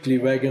strictly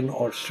vegan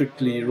or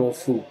strictly raw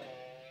food.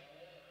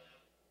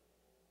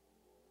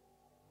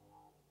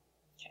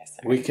 Yes,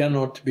 we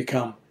cannot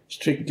become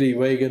strictly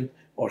vegan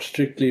or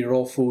strictly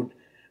raw food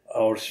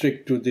or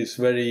strict to this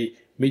very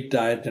meat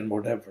diet and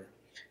whatever.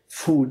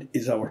 Food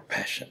is our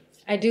passion.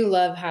 I do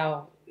love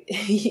how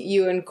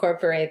you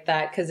incorporate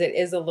that, because it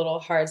is a little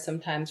hard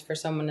sometimes for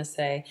someone to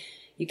say,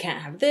 you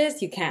can't have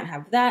this, you can't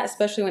have that,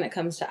 especially when it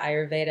comes to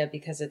Ayurveda,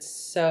 because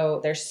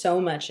there's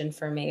so much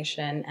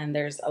information and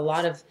there's a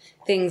lot of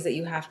things that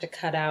you have to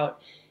cut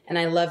out. And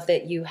I love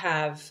that you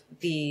have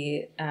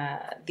the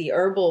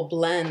herbal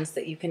blends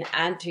that you can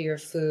add to your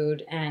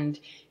food. And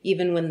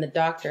even when the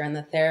doctor and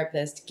the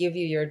therapist give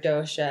you your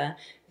dosha,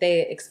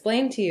 they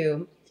explain to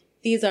you,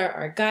 these are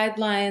our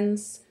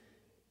guidelines.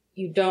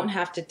 You don't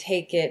have to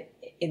take it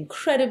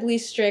incredibly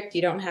strict.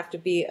 You don't have to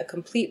be a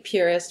complete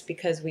purist,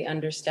 because we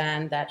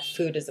understand that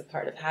food is a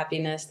part of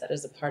happiness, that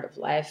is a part of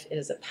life, it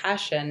is a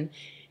passion.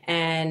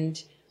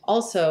 And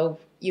also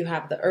you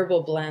have the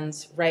herbal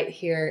blends right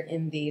here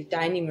in the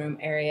dining room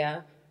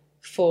area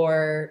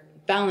for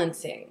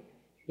balancing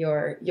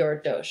your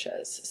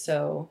doshas.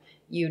 So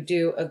you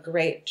do a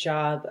great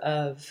job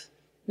of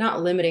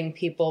not limiting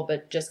people,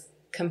 but just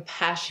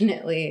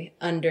compassionately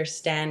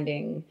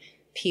understanding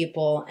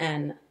people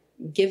and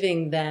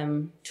giving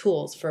them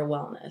tools for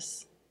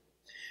wellness.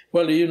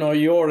 Well,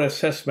 your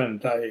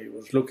assessment, I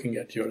was looking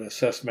at your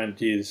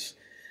assessment, is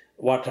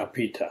Vata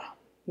Pitta.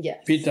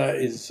 Yes. Pitta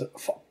is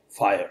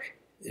fire,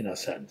 in a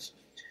sense.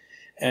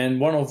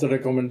 And one of the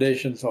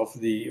recommendations of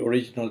the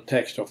original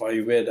text of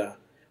Ayurveda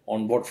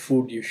on what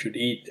food you should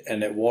eat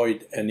and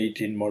avoid and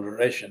eat in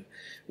moderation,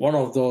 one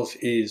of those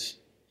is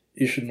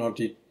you should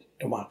not eat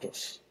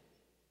tomatoes.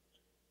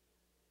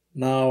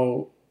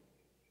 Now,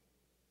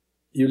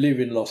 you live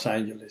in Los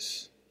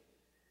Angeles.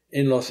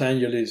 In Los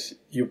Angeles,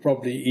 you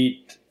probably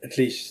eat at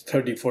least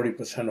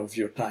 30-40% of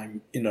your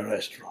time in a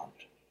restaurant.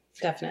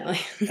 Definitely.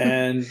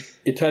 And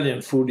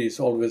Italian food is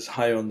always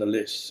high on the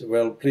list.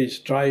 Well, please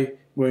try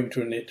going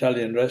to an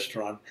Italian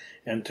restaurant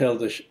and tell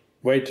the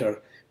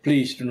waiter,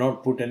 please do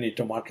not put any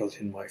tomatoes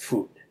in my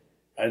food.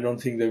 I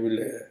don't think they will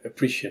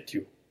appreciate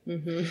you.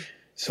 Mm-hmm.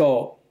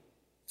 So,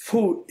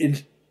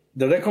 food,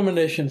 the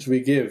recommendations we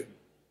give,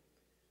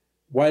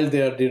 while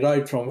they are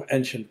derived from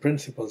ancient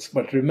principles,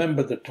 but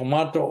remember the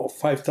tomato of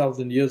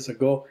 5,000 years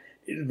ago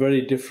is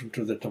very different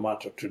to the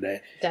tomato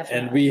today. Definitely.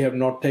 And we have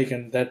not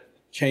taken that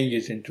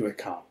changes into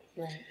account.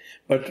 Right.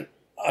 But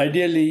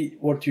ideally,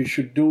 what you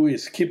should do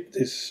is keep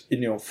this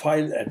in your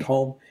file at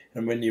home,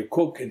 and when you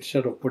cook,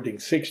 instead of putting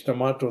 6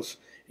 tomatoes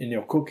in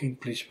your cooking,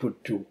 please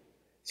put 2.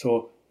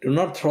 So do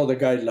not throw the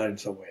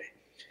guidelines away.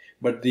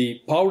 But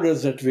the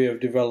powders that we have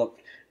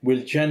developed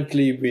will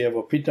gently, we have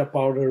a Pitta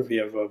powder, we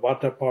have a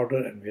Vata powder,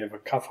 and we have a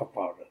Kapha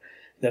powder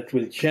that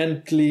will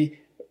gently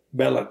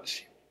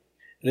balance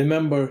you.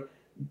 Remember,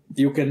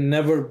 you can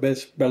never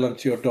best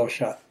balance your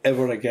dosha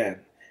ever again,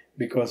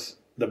 because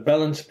the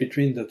balance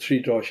between the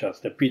 3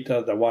 doshas, the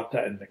Pitta, the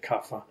Vata, and the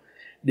Kapha,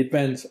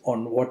 depends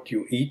on what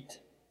you eat,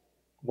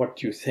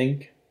 what you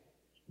think,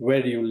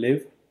 where you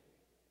live,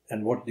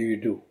 and what do you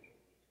do.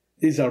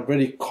 These are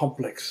very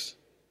complex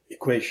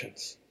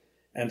equations.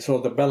 And so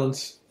the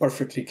balance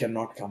perfectly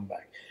cannot come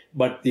back.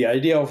 But the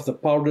idea of the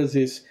powders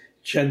is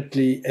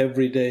gently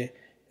every day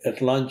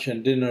at lunch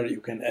and dinner,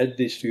 you can add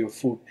this to your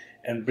food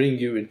and bring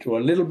you into a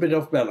little bit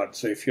of balance.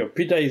 So if your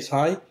Pitta is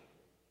high,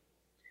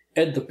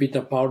 add the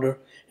Pitta powder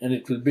and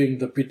it will bring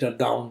the Pitta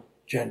down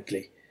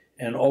gently.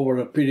 And over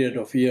a period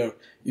of year,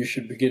 you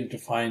should begin to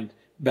find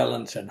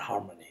balance and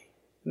harmony.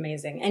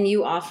 Amazing. And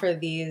you offer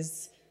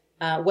these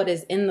what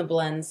is in the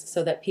blends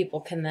so that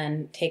people can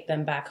then take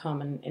them back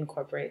home and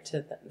incorporate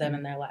to them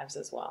in their lives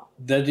as well.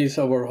 That is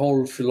our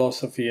whole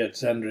philosophy at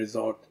Zen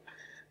Resort,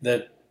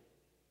 that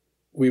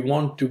we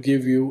want to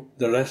give you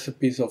the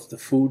recipes of the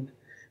food,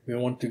 we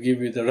want to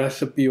give you the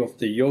recipe of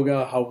the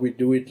yoga, how we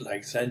do it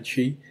like Zen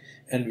Chi,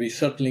 and we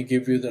certainly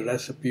give you the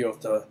recipe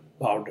of the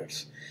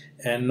powders.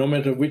 And no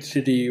matter which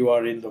city you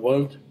are in the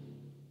world,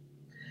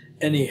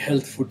 any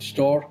health food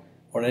store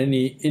or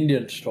any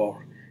Indian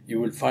store, you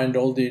will find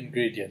all the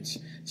ingredients.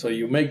 So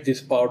you make this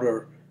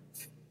powder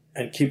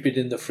and keep it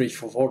in the fridge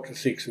for 4 to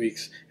 6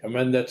 weeks. And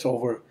when that's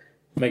over,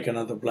 make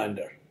another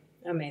blender.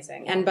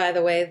 Amazing. And by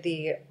the way,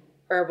 the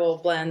herbal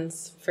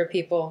blends for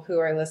people who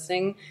are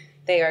listening,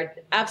 they are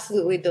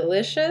absolutely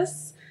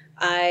delicious.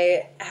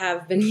 I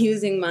have been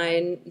using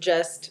mine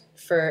just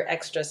for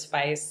extra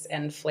spice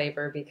and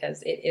flavor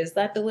because it is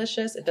that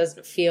delicious. It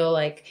doesn't feel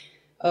like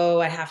oh,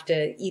 I have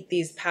to eat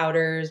these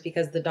powders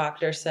because the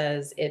doctor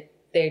says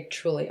they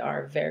truly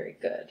are very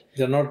good.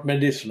 They're not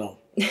medicinal.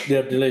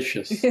 They're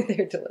delicious.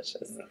 They're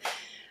delicious.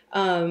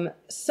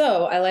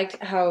 So I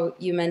liked how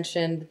you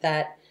mentioned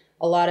that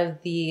a lot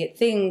of the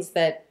things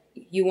that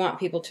you want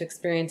people to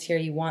experience here,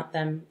 you want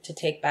them to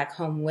take back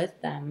home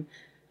with them.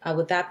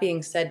 With that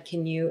being said,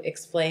 can you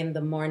explain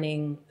the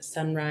morning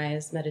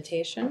sunrise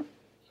meditation?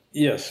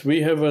 Yes,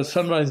 we have a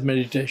sunrise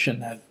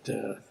meditation at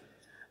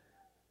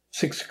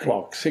 6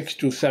 o'clock, 6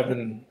 to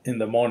 7 in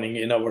the morning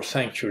in our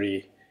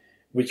sanctuary,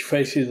 which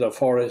faces the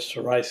forest,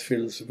 rice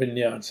fields,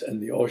 vineyards,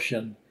 and the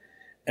ocean,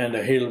 and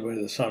a hill where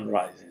the sun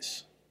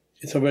rises.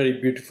 It's a very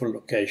beautiful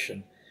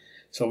location.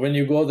 So when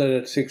you go there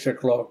at 6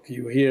 o'clock,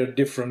 you hear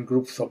different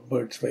groups of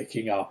birds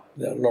waking up.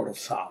 There are a lot of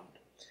sound.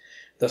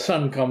 The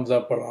sun comes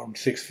up around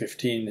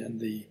 6:15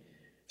 and the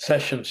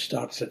session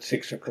starts at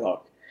 6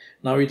 o'clock.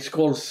 Now it's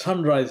called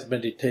sunrise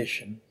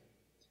meditation,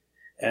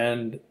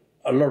 and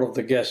a lot of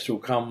the guests who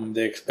come,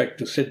 they expect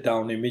to sit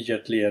down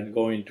immediately and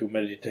go into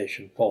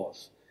meditation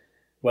pause.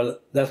 Well,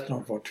 that's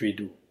not what we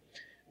do.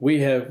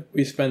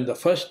 We spend the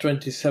first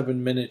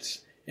 27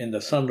 minutes in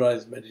the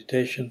sunrise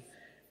meditation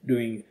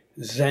doing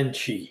Zen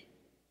Qi.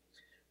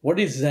 What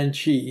is Zen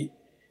Qi?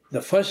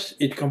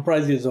 It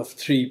comprises of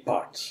 3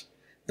 parts.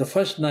 The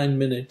first 9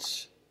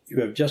 minutes,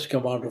 you have just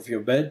come out of your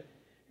bed,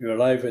 you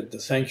arrive at the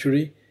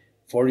sanctuary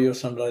for your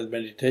sunrise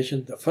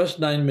meditation. The first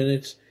 9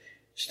 minutes,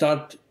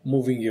 start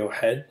moving your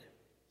head,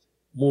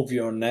 move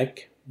your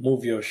neck,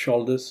 move your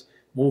shoulders,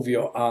 move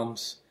your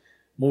arms,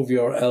 move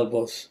your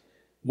elbows,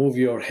 move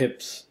your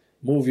hips,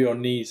 move your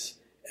knees,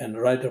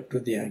 and right up to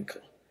the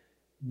ankle.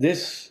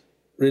 This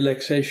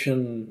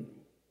relaxation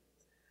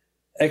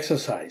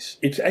exercise,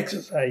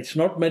 it's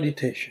not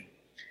meditation,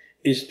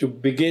 is to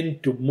begin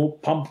to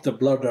pump the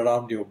blood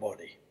around your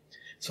body.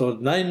 So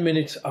 9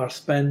 minutes are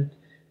spent,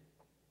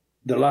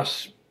 the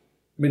last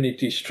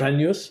minute is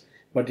strenuous,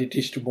 but it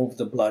is to move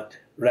the blood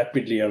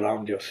rapidly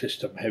around your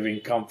system, having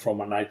come from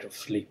a night of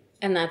sleep.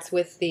 And that's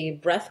with the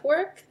breath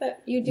work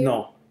that you do?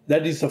 No,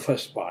 that is the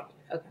first part.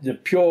 Okay. The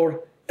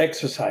pure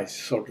exercise,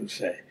 so to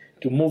say,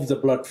 to move the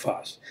blood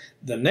fast.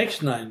 The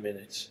next 9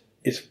 minutes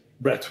is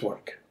breath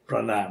work,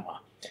 pranayama.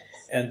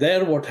 And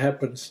there what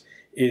happens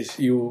is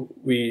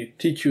we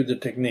teach you the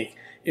technique.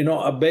 You know,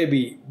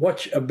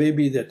 watch a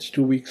baby that's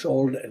 2 weeks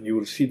old and you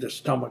will see the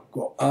stomach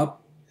go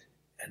up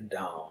and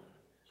down,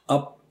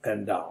 up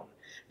and down.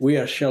 We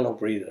are shallow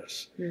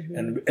breathers,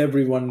 and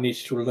everyone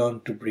needs to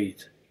learn to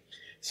breathe.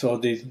 So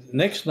the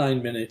next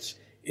 9 minutes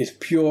is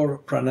pure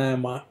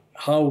pranayama,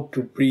 how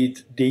to breathe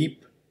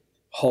deep,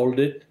 hold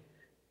it,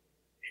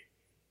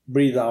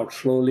 breathe out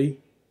slowly,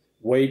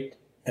 wait,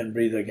 and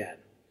breathe again.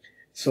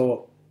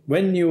 So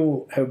when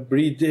you have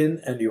breathed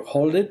in and you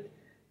hold it,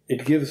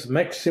 it gives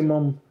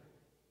maximum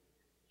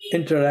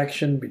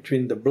interaction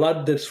between the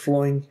blood that's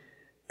flowing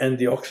and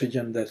the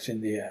oxygen that's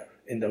in the air,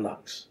 in the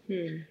lungs.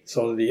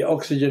 So the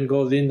oxygen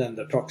goes in and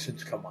the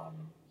toxins come out.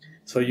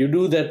 So you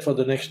do that for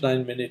the next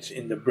 9 minutes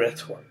in the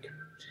breath work.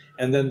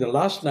 And then the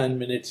last 9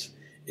 minutes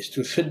is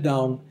to sit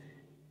down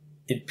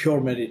in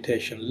pure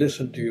meditation,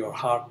 listen to your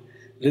heart,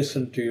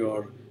 listen to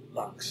your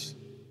lungs,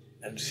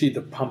 and see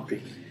the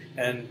pumping.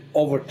 And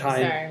over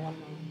time... Sorry, one moment.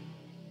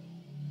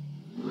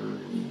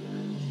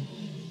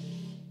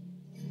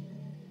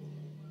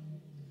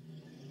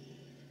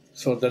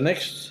 So the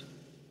next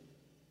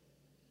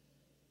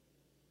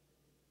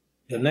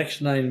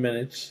 9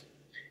 minutes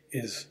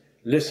is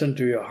listen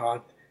to your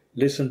heart,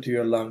 listen to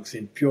your lungs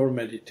in pure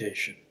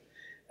meditation.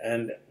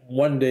 And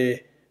one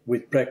day,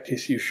 with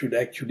practice, you should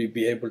actually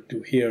be able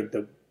to hear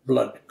the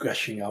blood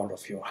gushing out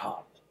of your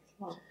heart.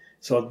 Wow.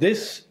 So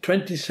this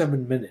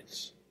 27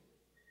 minutes,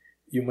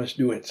 you must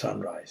do at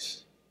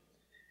sunrise.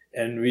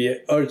 And we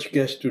urge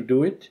guests to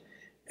do it.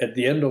 At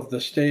the end of the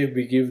stay,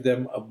 we give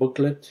them a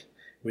booklet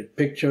with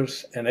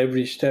pictures and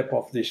every step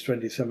of this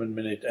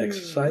 27-minute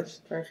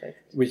exercise,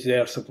 which they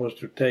are supposed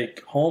to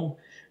take home.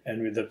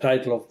 And with the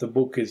title of the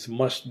book is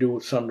Must Do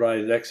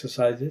Sunrise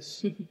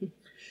Exercises.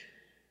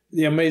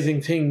 The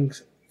amazing thing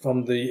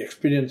from the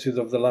experiences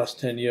of the last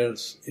 10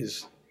 years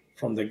is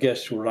from the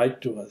guests who write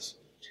to us,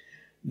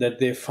 that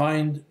they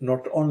find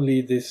not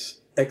only this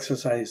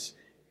exercise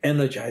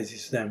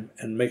energizes them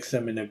and makes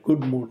them in a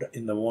good mood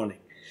in the morning,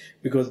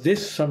 because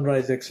this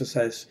sunrise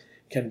exercise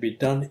can be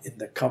done in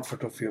the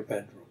comfort of your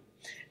bedroom,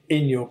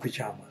 in your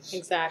pajamas.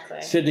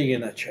 Exactly. Sitting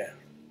in a chair.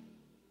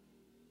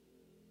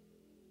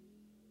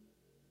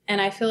 And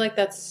I feel like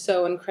that's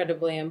so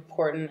incredibly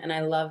important. And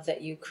I love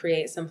that you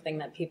create something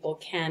that people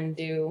can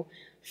do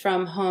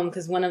from home.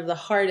 Because one of the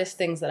hardest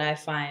things that I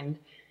find,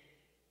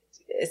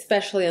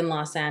 especially in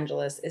Los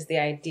Angeles, is the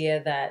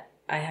idea that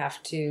I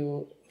have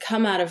to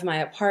come out of my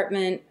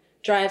apartment,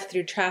 drive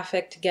through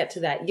traffic to get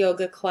to that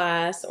yoga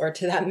class or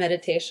to that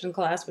meditation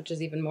class, which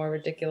is even more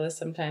ridiculous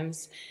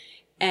sometimes.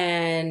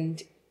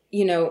 And,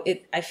 you know,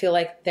 I feel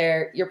like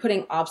you're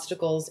putting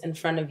obstacles in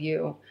front of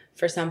you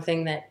for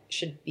something that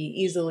should be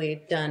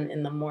easily done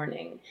in the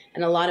morning.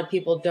 And a lot of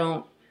people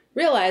don't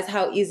realize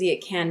how easy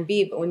it can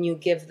be, but when you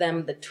give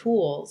them the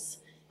tools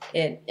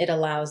it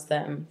allows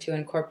them to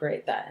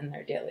incorporate that in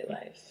their daily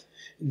life.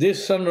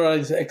 This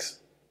sunrise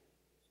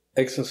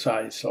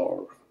exercise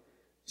or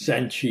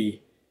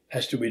Zenchi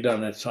has to be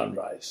done at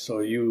sunrise.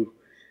 So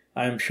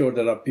I am sure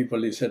there are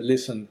people who said,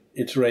 listen,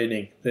 it's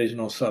raining, there is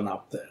no sun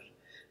up there.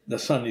 The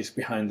sun is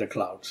behind the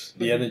clouds.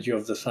 The energy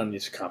of the sun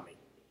is coming.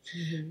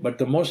 But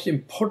the most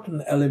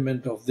important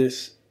element of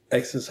this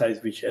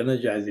exercise which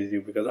energizes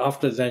you, because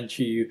after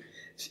Zenchi,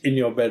 in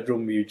your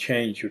bedroom, you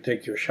change, you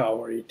take your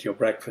shower, eat your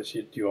breakfast,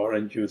 eat your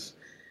orange juice,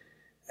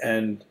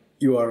 and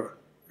you are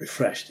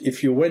refreshed.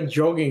 If you went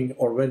jogging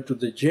or went to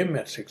the gym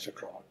at 6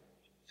 o'clock,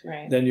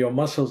 then your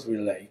muscles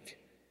will ache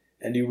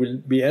and you will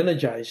be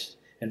energized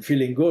and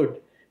feeling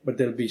good, but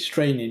there'll be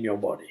strain in your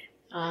body.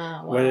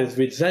 Wow. Whereas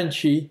with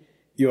Zenchi,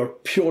 you're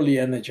purely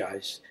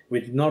energized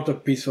with not a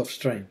piece of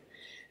strain.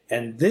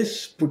 And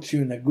this puts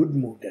you in a good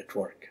mood at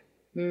work.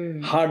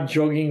 Hard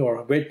jogging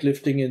or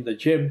weightlifting in the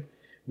gym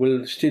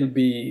will still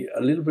be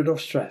a little bit of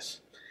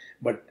stress.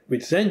 But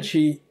with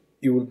Zenchi,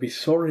 you will be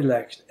so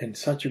relaxed and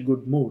such a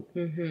good mood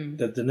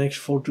that the next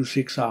 4 to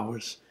 6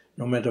 hours,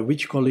 no matter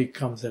which colleague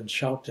comes and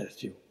shouts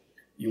at you,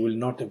 you will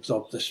not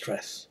absorb the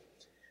stress.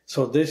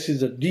 So this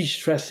is a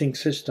de-stressing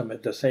system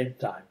at the same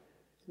time.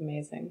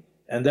 Amazing.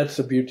 And that's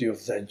the beauty of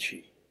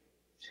Zenchi.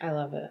 I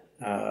love it.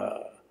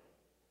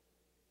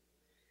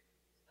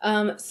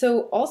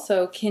 So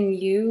also, can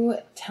you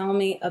tell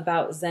me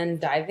about Zen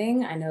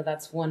diving? I know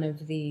that's one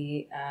of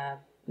the,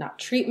 not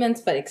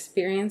treatments, but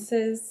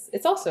experiences.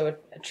 It's also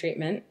a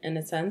treatment in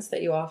a sense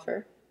that you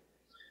offer.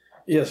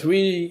 Yes,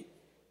 we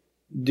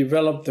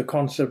developed the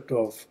concept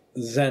of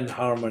Zen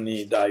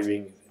harmony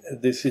diving.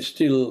 This is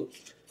still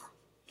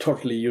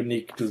totally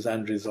unique to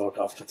Zen Resort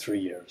after 3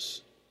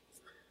 years.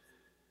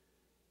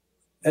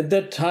 At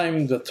that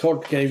time, the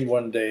thought came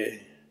one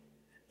day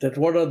that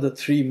what are the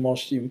 3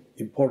 most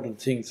important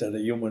things that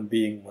a human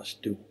being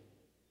must do?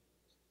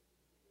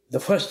 The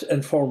first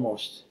and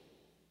foremost,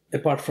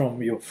 apart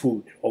from your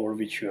food over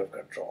which you have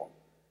control,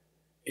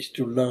 is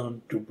to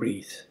learn to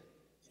breathe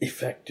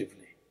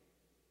effectively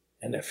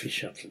and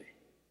efficiently.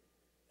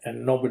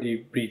 And nobody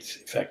breathes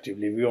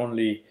effectively. We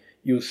only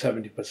use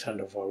 70%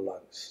 of our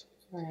lungs.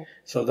 Right.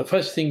 So the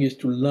first thing is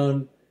to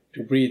learn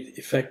to breathe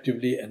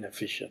effectively and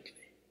efficiently.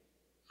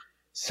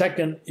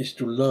 Second is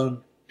to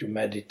learn to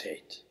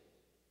meditate.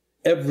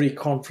 Every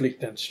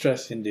conflict and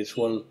stress in this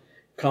world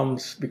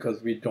comes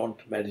because we don't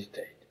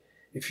meditate.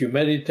 If you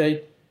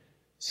meditate,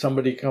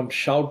 somebody comes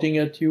shouting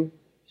at you,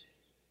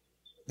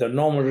 the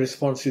normal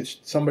response is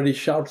somebody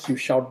shouts, you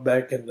shout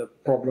back and the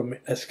problem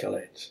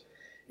escalates.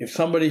 If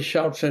somebody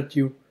shouts at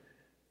you,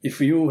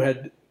 if you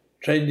had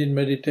trained in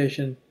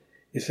meditation,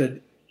 he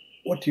said,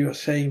 what you are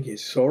saying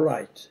is so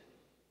right.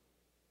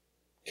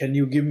 Can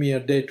you give me a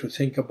day to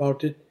think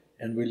about it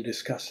and we'll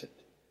discuss it?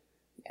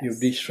 Yes.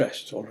 You've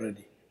de-stressed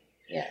already.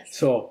 Yes.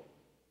 So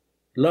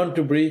learn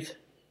to breathe,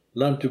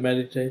 learn to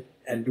meditate,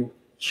 and do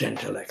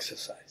gentle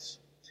exercise.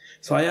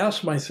 So I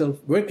asked myself,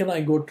 where can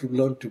I go to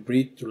learn to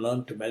breathe, to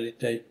learn to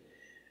meditate,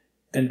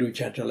 and do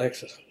gentle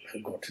exercise?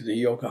 I'll go to the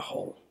yoga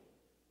hall.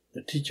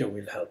 The teacher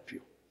will help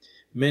you.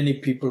 Many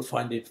people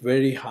find it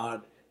very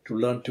hard to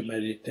learn to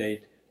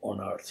meditate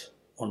on earth,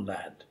 on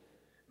land,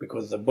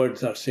 because the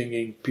birds are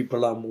singing,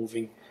 people are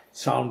moving,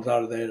 sounds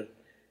are there.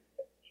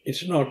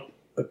 It's not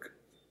a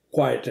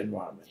quiet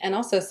environment. And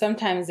also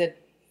sometimes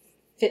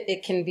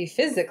it can be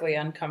physically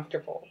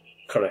uncomfortable.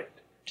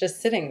 Correct.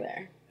 Just sitting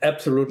there.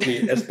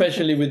 Absolutely,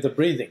 especially with the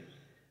breathing.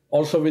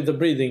 Also with the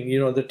breathing,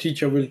 the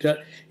teacher will tell,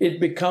 it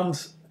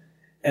becomes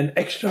an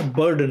extra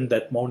burden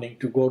that morning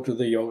to go to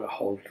the yoga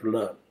hall to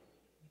learn.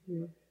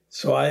 Mm-hmm.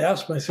 So I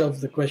asked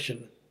myself the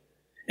question,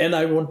 and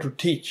I want to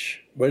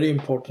teach, very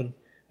important,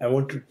 I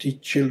want to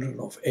teach children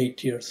of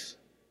 8 years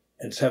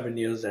and 7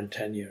 years and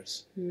 10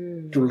 years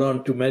to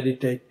learn to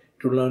meditate,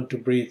 to learn to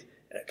breathe.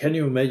 Can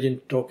you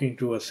imagine talking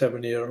to a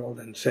 7-year-old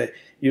and say,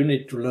 you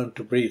need to learn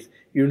to breathe,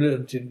 you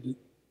need to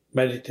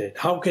meditate.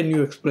 How can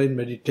you explain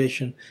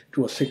meditation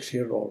to a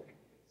 6-year-old?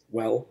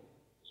 Well,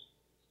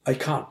 I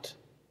can't.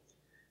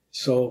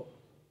 So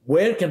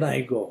where can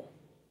I go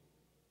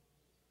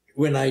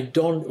when I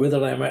don't,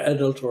 whether I'm an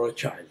adult or a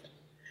child?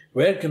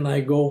 Where can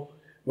I go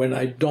when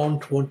I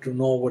don't want to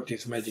know what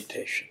is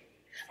meditation?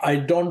 I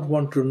don't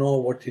want to know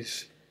what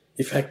is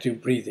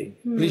effective breathing.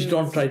 Please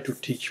don't try to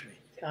teach me.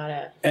 Got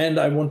it. And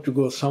I want to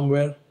go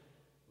somewhere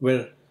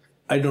where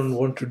I don't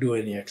want to do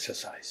any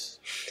exercise.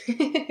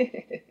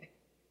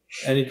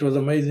 And it was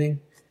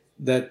amazing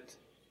that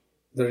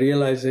the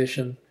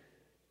realization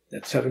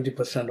that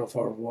 70% of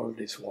our world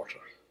is water.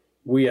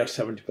 We are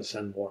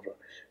 70% water.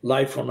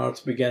 Life on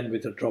earth began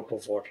with a drop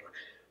of water.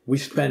 We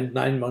spend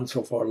 9 months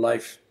of our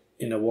life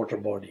in a water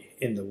body,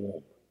 in the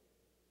womb.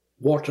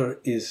 Water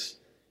is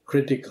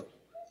critical.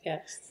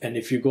 Yes. And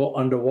if you go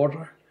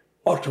underwater,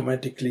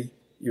 automatically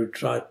you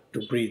try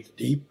to breathe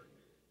deep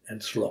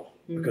and slow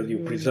because you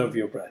preserve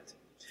your breath.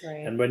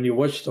 Right. And when you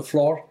watch the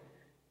floor,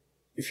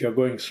 if you're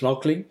going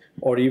snorkeling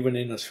or even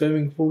in a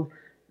swimming pool,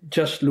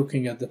 just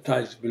looking at the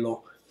tides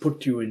below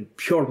put you in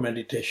pure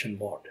meditation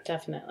mode.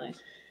 Definitely.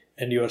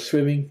 And you are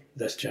swimming,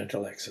 that's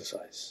gentle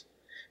exercise.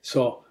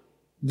 So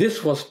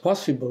this was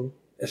possible,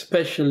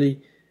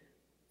 especially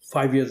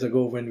 5 years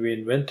ago when we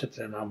invented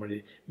Zen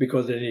Harmony,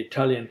 because an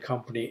Italian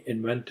company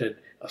invented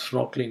a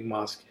snorkeling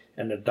mask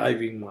and a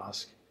diving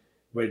mask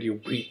where you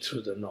breathe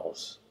through the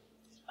nose.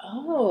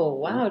 Oh,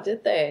 wow,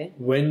 did they?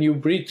 When you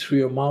breathe through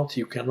your mouth,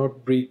 you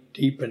cannot breathe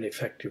deep and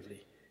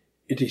effectively.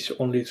 It is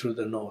only through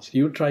the nose.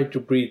 You try to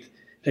breathe,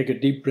 take a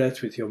deep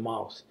breath with your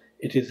mouth.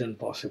 It is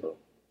impossible.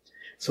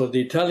 So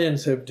the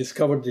Italians have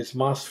discovered this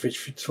mask which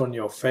fits on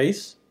your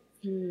face,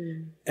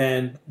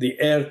 and the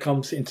air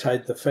comes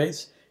inside the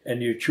face,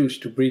 and you choose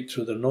to breathe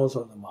through the nose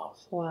or the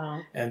mouth.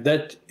 Wow. And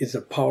that is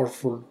a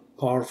powerful,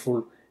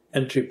 powerful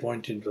entry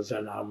point into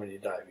Zen Harmony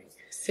diving.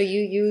 So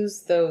you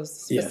use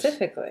those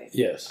specifically?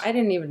 Yes. I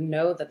didn't even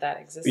know that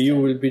existed. You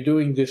will be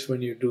doing this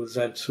when you do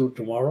Zen Su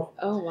tomorrow.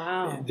 Oh,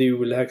 wow. You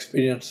will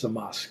experience the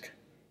mask,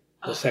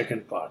 the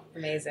second part.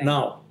 Amazing.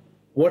 Now,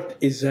 what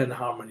is Zen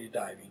Harmony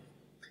diving?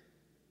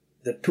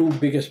 The two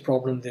biggest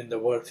problems in the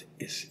world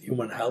is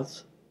human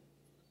health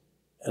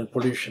and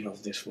pollution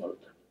of this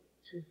world.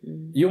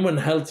 Human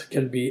health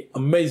can be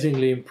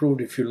amazingly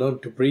improved if you learn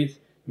to breathe,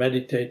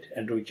 meditate,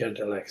 and do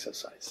gentle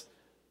exercise.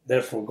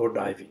 Therefore, go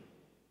diving.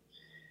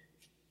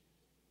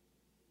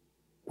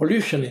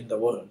 Pollution in the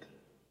world.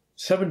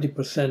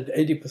 70%,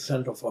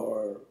 80% of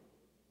our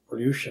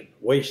pollution,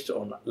 waste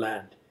on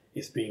land,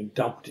 is being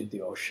dumped in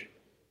the ocean.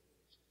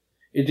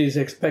 It is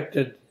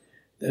expected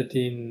that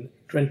in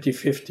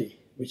 2050,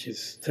 which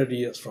is 30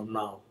 years from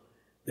now,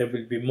 there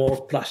will be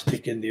more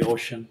plastic in the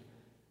ocean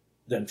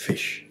than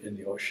fish in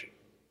the ocean.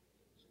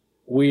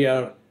 We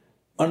are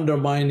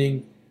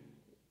undermining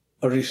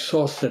a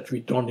resource that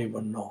we don't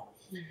even know.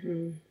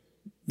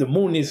 The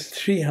moon is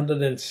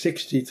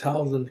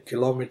 360,000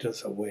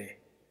 kilometers away.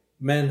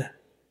 Men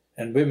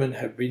and women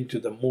have been to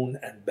the moon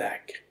and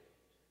back.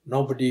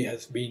 Nobody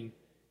has been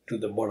to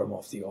the bottom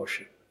of the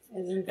ocean.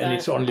 And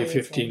it's only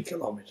 15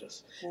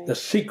 kilometers. Right. The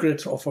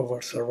secret of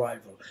our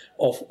survival,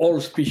 of all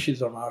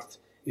species on Earth,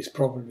 is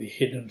probably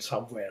hidden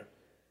somewhere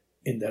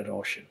in that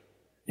ocean,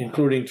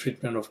 including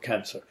treatment of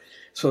cancer.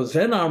 So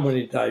Zen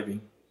Harmony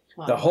diving,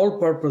 the whole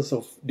purpose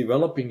of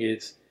developing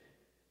is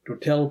to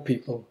tell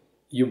people,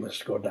 you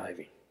must go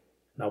diving.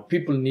 Now,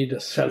 people need a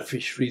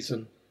selfish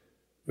reason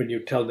when you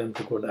tell them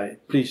to go diving.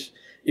 Please,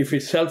 if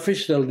it's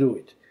selfish, they'll do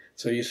it.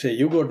 So you say,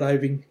 you go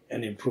diving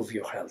and improve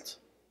your health.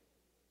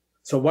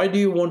 So why do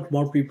you want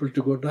more people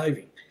to go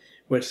diving?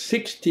 Where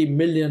 60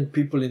 million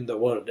people in the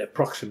world,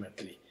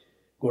 approximately,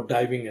 go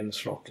diving and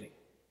snorkeling.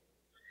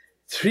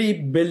 3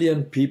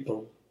 billion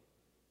people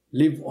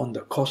live on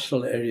the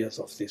coastal areas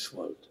of this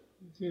world.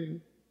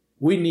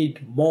 We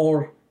need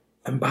more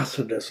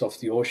ambassadors of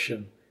the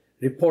ocean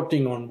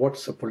reporting on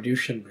what's the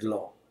pollution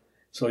below.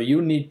 So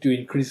you need to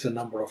increase the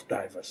number of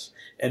divers.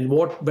 And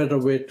what better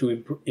way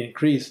to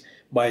increase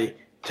by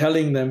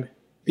telling them,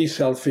 be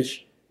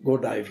selfish, go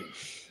diving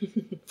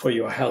for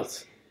your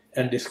health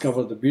and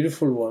discover the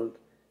beautiful world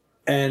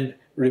and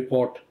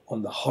report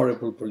on the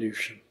horrible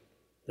pollution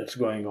that's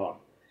going on.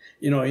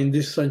 You know, in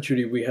this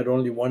century, we had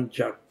only one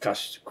Jacques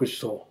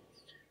Cousteau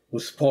who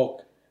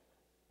spoke,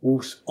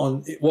 was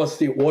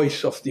the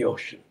voice of the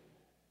ocean.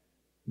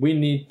 We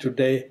need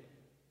today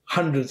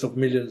hundreds of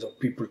millions of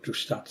people to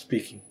start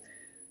speaking.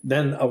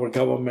 Then our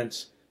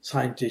governments,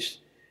 scientists,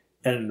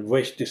 and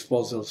waste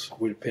disposals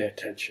will pay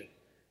attention.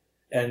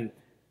 And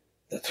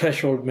the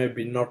threshold may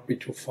not be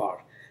too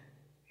far.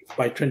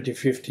 By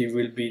 2050,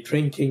 we'll be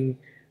drinking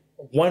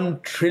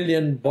 1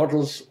 trillion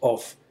bottles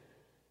of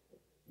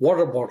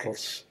water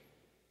bottles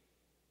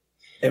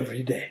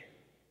every day.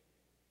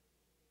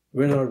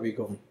 Where are we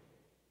going?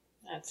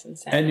 That's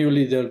insane.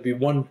 Annually, there'll be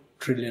 1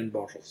 trillion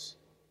bottles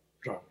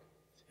drunk.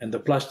 And the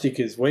plastic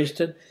is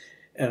wasted.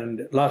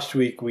 And last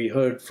week, we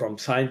heard from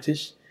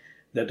scientists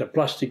that a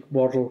plastic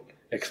bottle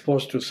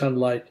exposed to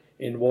sunlight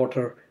in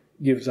water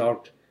gives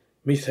out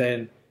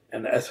methane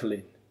and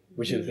ethylene,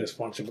 which is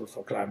responsible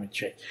for climate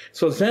change.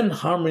 So Zen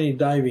Harmony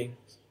diving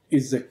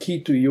is the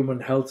key to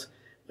human health,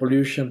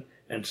 pollution,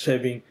 and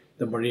saving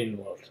the marine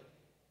world,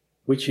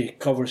 which it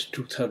covers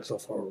 2/3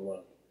 of our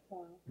world.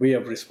 Wow. We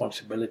have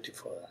responsibility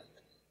for that.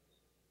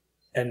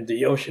 And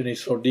the ocean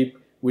is so deep,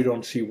 we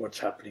don't see what's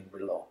happening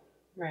below.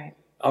 Right.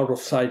 Out of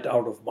sight,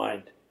 out of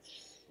mind.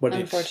 But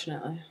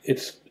unfortunately,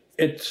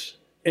 it's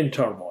in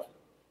turmoil.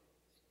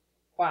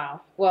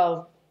 Wow.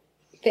 Well,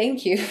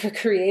 thank you for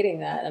creating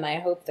that, and I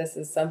hope this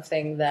is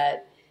something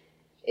that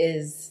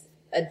is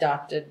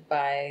adopted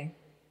by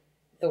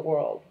the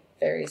world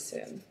very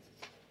soon.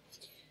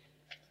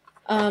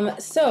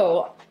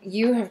 So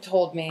you have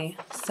told me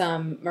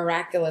some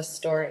miraculous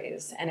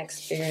stories and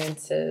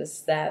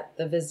experiences that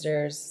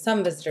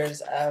some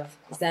visitors of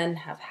Zen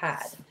have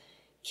had.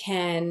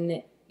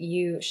 Can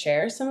you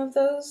share some of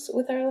those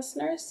with our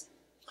listeners?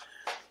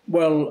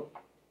 Well,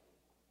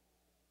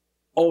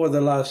 over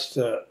the last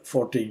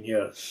 14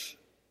 years,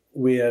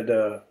 we had,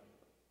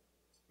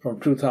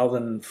 from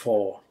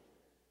 2004,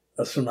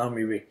 a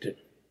tsunami victim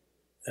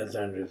at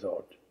Zen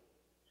Resort.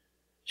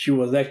 She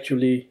was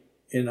actually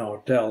in a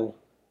hotel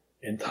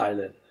in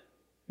Thailand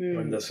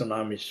when the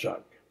tsunami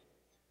struck.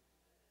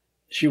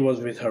 she was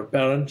with her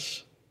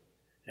parents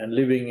and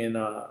living in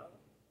a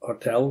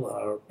hotel.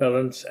 Her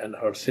parents and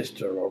her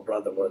sister or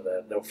brother were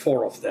there. There were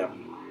 4 of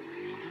them.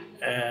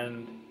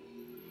 And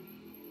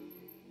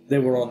they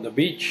were on the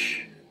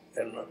beach,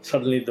 and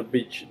suddenly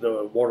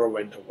the water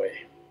went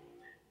away.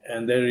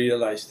 And they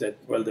realized that,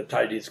 well, the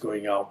tide is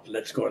going out,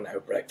 let's go and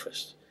have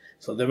breakfast.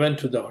 So they went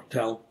to the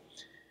hotel,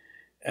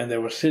 and they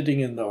were sitting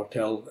in the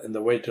hotel, and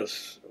the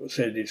waiters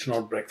said, it's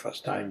not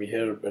breakfast time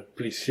here, but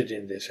please sit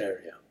in this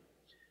area.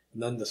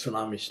 And then the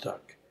tsunami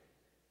struck,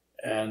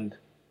 and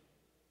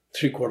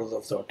 3/4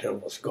 of the hotel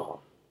was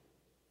gone.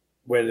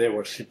 Where they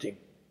were sitting,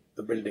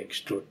 the building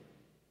stood.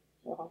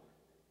 Wow.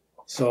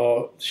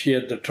 So she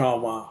had the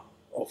trauma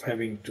of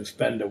having to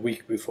spend a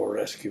week before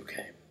rescue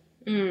came.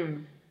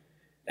 Mm.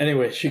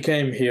 Anyway, she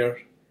came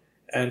here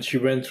and she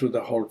went through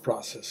the whole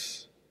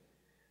process.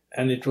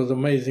 And it was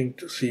amazing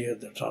to see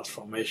the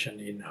transformation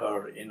in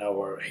her, in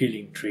our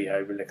healing tree.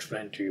 I will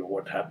explain to you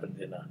what happened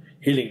in a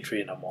healing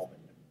tree in a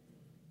moment.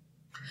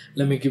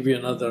 Let me give you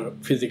another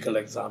physical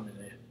example.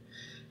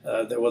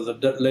 There was a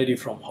lady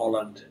from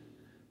Holland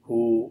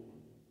who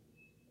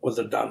was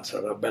a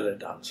dancer, a ballet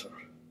dancer.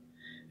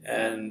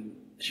 And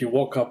she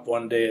woke up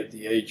one day at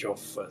the age of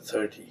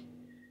 30,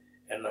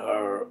 and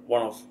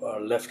one of her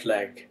left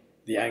leg,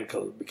 the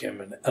ankle, became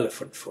an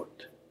elephant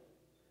foot.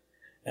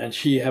 And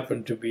she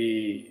happened to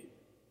be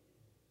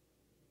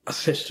a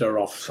sister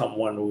of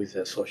someone who is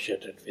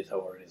associated with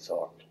our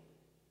resort.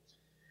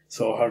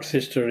 So her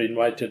sister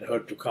invited her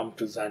to come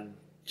to Zen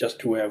just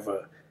to have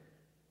a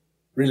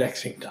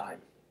relaxing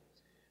time.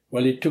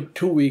 Well, it took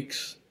 2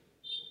 weeks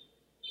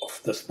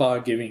of the spa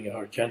giving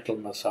her gentle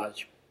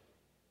massage,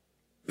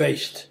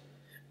 paste,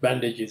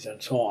 bandages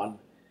and so on.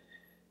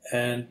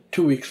 And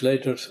 2 weeks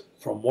later,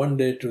 from one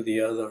day to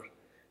the other,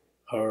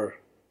 her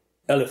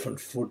elephant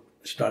foot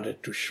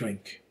started to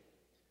shrink.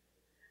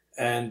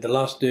 And the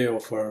last day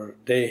of her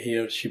day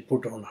here, she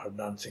put on her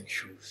dancing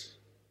shoes.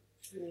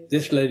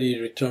 This lady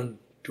returned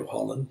to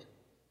Holland,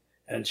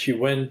 and she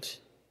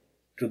went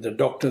to the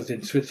doctors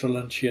in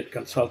Switzerland she had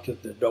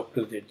consulted, the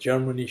doctors in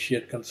Germany she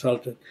had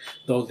consulted,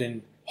 those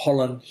in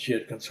Holland she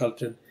had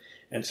consulted,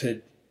 and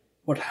said,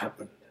 what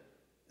happened?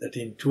 That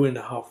in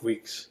 2.5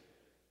 weeks,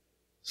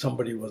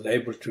 somebody was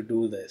able to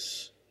do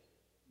this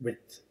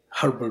with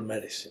herbal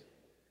medicine.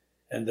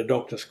 And the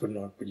doctors could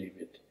not believe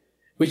it.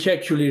 Which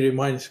actually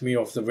reminds me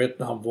of the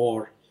Vietnam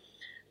War,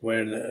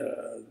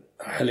 where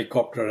a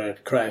helicopter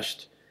had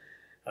crashed.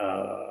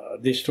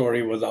 This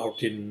story was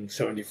out in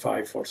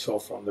 1975 or so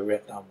from the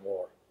Vietnam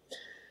War.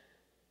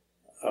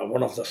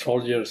 One of the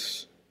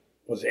soldiers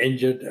was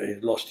injured, he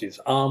lost his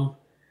arm,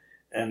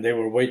 and they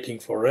were waiting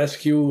for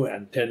rescue,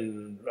 and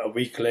a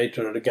week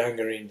later the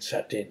gangrene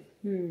set in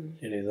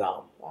his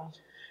arm. Wow.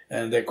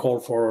 And they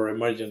called for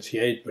emergency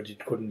aid, but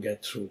it couldn't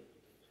get through.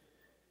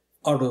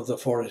 Out of the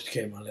forest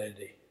came a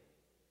lady,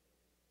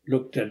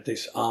 looked at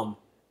this arm,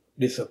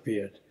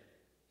 disappeared,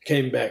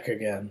 came back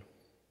again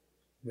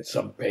with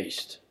some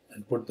paste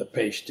and put the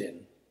paste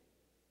in.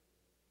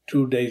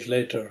 2 days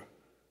later,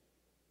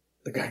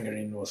 the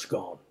gangrene was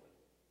gone.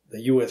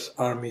 The US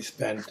Army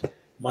spent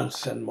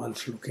months and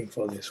months looking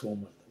for this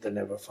woman. They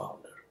never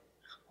found her.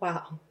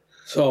 Wow.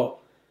 So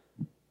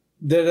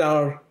there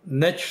are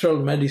natural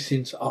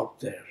medicines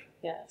out there.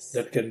 Yes.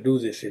 That can do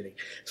this healing.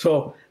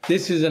 So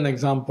this is an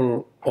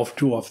example of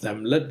 2 of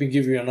them. Let me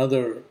give you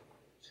another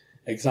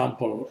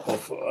example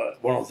of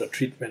one of the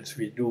treatments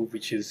we do,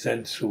 which is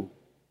Zen-Su.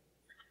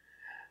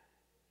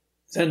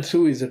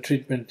 Zen-Su is a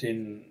treatment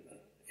in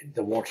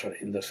the water,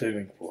 in the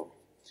swimming pool.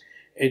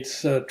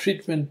 It's a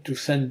treatment to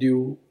send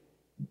you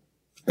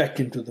back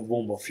into the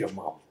womb of your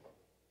mom.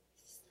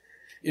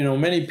 You know,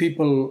 many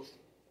people,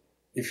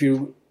 if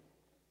you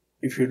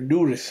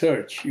do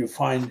research, you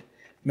find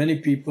many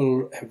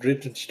people have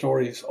written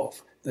stories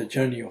of the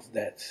journey of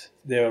death.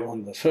 They are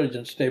on the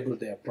surgeon's table,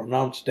 they are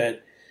pronounced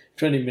dead.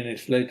 20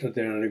 minutes later,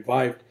 they are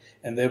revived,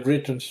 and they've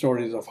written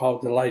stories of how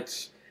the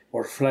lights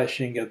were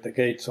flashing at the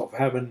gates of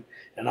heaven,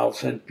 and how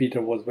St.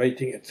 Peter was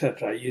waiting,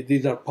 etc.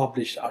 These are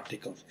published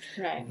articles.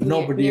 Right.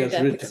 Nobody has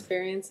written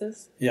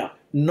experiences. Yeah,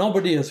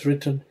 nobody has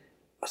written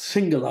a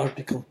single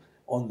article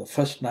on the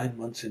first 9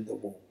 months in the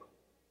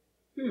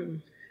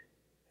womb.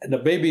 And the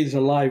baby is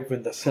alive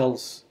when the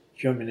cells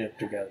germinate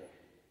together.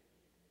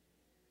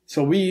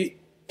 So we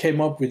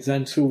came up with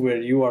Zen-Su,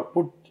 where you are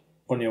put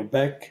on your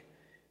back,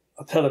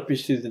 a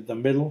therapist is in the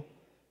middle,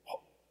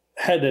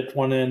 head at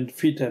one end,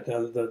 feet at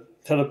the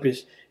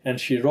therapist, and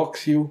she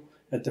rocks you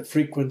at the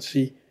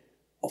frequency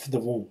of the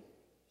womb.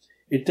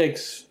 It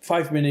takes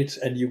 5 minutes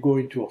and you go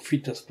into a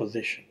fetus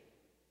position.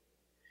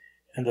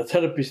 And the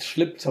therapist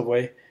slips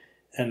away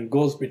and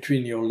goes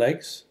between your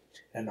legs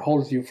and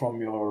holds you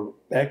from your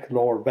back,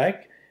 lower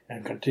back,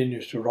 and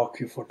continues to rock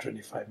you for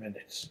 25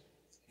 minutes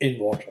in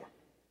water.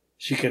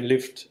 She can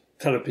lift,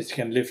 therapist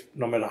can lift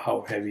no matter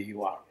how heavy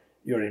you are,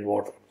 you're in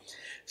water.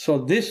 So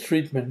this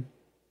treatment,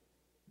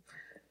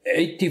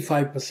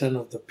 85%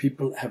 of the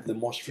people have the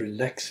most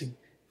relaxing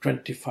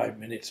 25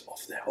 minutes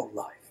of their whole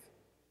life.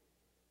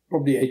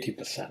 Probably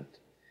 80%.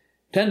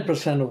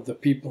 10% of the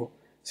people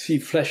see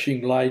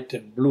flashing light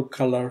and blue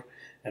color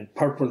and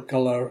purple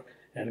color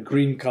and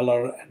green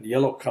color and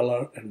yellow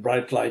color and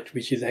bright light,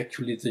 which is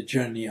actually the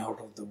journey out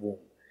of the womb.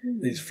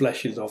 These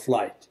flashes of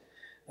light.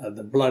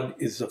 The blood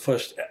is the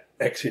first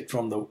exit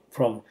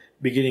from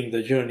beginning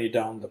the journey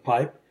down the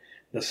pipe.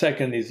 The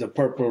second is the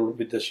purple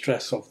with the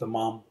stress of the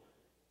mom.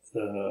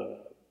 The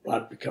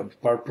blood becomes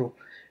purple.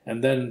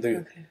 And then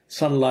the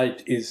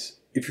sunlight is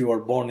if you are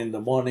born in the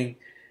morning.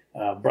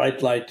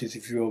 Bright light is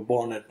if you were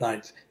born at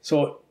night.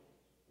 So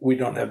we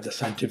don't have the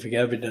scientific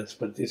evidence,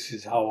 but this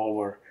is how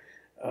our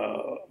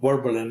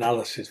verbal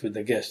analysis with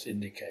the guest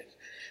indicates.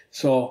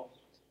 So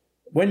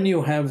when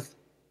you have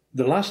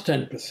the last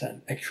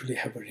 10% actually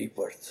have a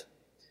rebirth.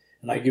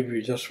 And I give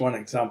you just one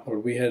example.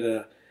 We had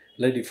a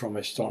lady from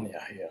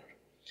Estonia here.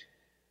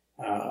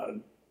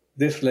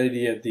 This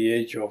lady at the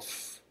age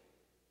of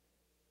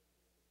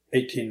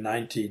 18,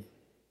 19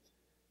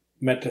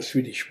 met a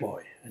Swedish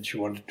boy and she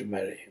wanted to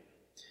marry him.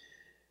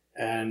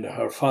 And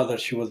her father,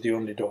 she was the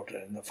only daughter,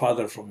 and the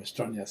father from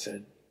Estonia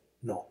said,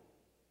 no,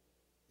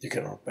 you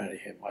cannot marry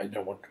him. I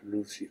don't want to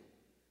lose you.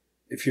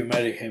 If you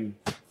marry him,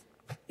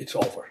 it's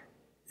over.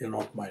 You're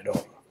not my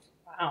daughter.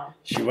 Wow.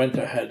 She went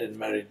ahead and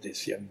married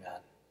this young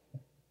man.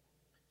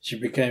 She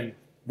became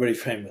very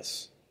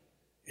famous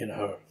in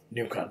her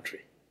new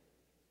country.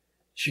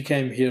 She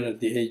came here at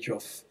the age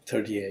of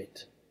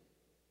 38.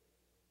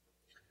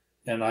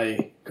 And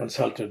I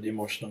consulted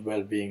emotional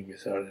well-being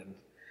with her. And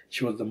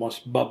she was the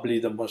most bubbly,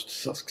 the most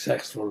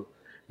successful,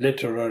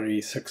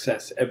 literary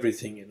success,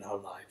 everything in her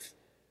life.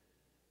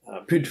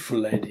 A beautiful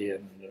lady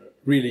and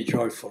really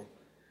joyful.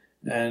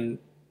 And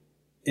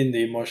in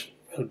the emotional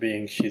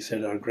well-being, she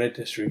said her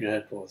greatest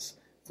regret was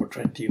for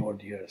 20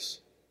 odd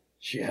years,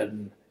 she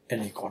hadn't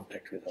any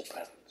contact with her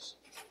parents.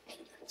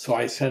 So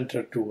I sent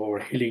her to our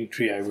healing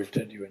tree, I will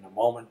tell you in a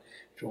moment,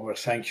 to our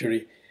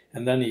sanctuary.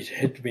 And then it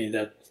hit me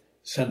that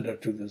send her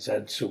to the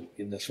Zensu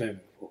in the swimming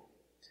pool.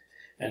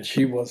 And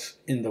she was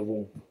in the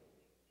womb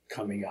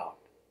coming out.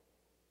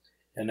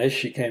 And as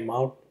she came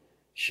out,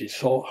 she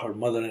saw her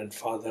mother and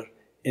father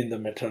in the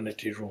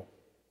maternity room.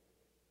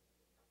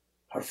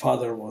 Her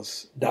father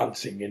was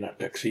dancing in a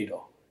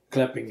tuxedo,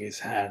 clapping his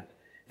hand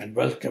and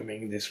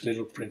welcoming this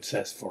little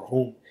princess for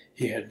whom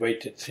he had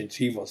waited since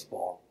he was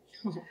born.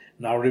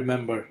 Now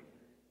remember,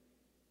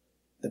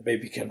 the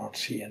baby cannot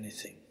see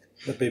anything.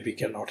 The baby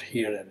cannot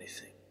hear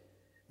anything.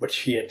 But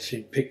she had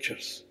seen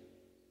pictures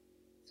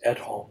at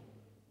home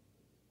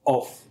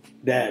of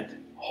dad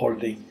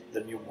holding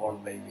the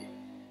newborn baby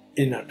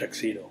in a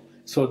tuxedo.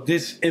 So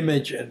this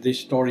image and this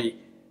story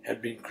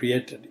had been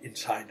created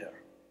inside her.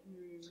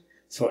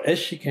 So as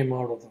she came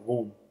out of the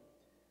womb,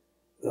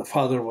 the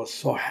father was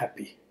so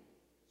happy,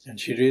 and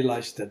she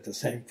realized that the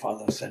same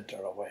father sent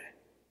her away.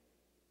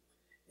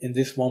 In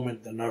this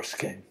moment, the nurse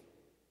came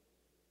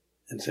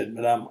and said,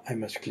 Madame, I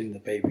must clean the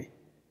baby,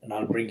 and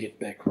I'll bring it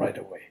back right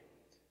away.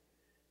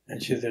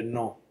 And she said,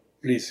 no,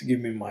 please give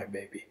me my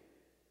baby.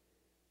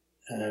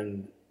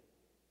 And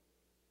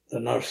the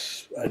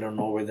nurse, I don't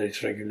know whether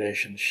it's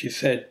regulation, she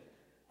said,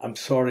 I'm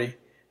sorry,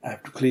 I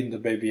have to clean the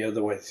baby,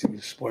 otherwise it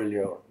will spoil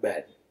your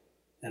bed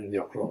and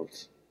your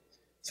clothes.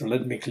 So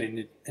let me clean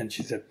it. And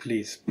she said,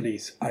 please,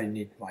 please, I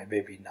need my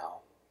baby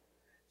now.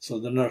 So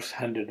the nurse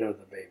handed her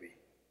the baby.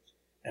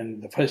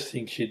 And the first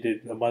thing she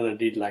did, the mother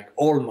did like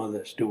all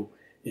mothers do,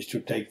 is to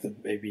take the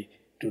baby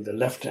to the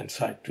left-hand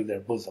side, to their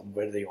bosom,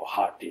 where your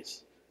heart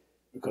is.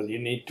 Because you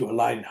need to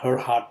align her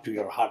heart to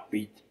your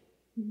heartbeat.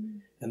 Mm-hmm.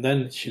 And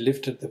then she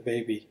lifted the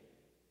baby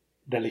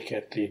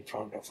delicately in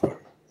front of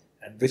her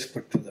and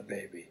whispered to the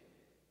baby,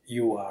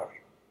 you are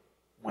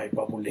my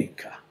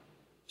Babulinka.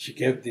 She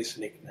gave this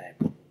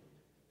nickname.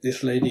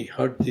 This lady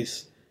heard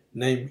this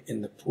name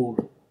in the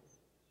pool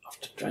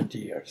after 20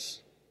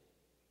 years.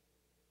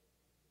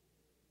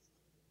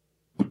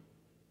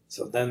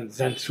 So then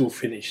Zensu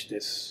finished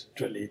this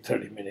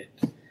 30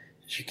 minutes.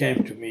 She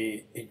came to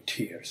me in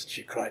tears.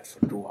 She cried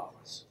for 2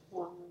 hours.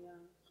 Oh,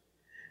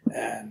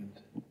 yeah. And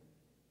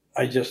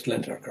I just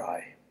let her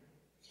cry.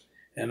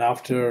 And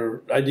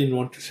after, I didn't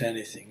want to say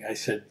anything. I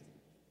said,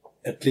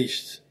 at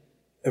least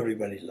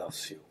everybody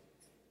loves you.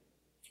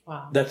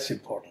 Wow. That's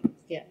important.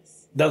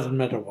 Yes. Doesn't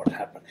matter what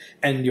happened.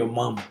 And your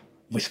mom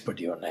whispered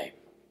your name.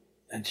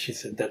 And she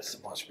said, that's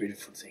the most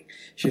beautiful thing.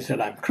 She said,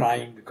 I'm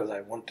crying because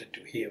I wanted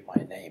to hear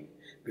my name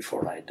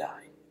before I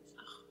die.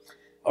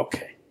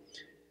 Okay.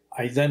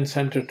 I then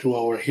sent her to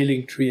our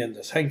healing tree and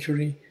the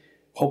sanctuary,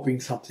 hoping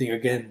something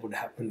again would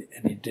happen,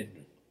 and it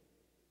didn't.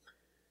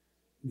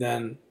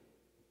 Then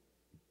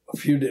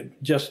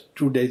just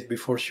 2 days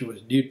before she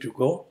was due to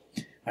go,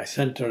 I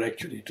sent her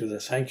actually to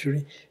the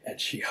sanctuary, and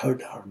she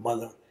heard her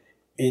mother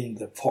in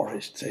the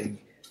forest saying,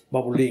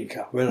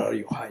 Babulinka, where are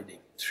you hiding?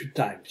 3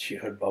 times she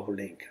heard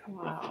Babulinka.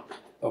 Wow.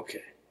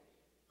 Okay.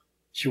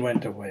 She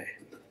went away,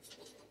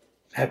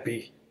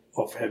 happy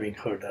of having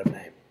heard her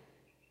name.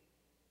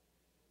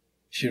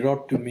 She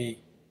wrote to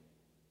me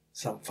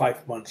some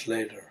 5 months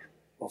later,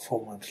 or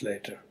 4 months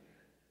later.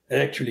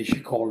 Actually,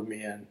 she called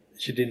me, and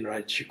she didn't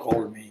write, she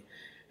called me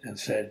and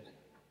said,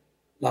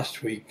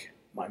 last week,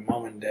 my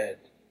mom and dad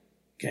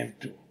came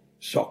to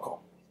Stockholm,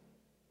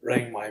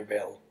 rang my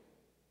bell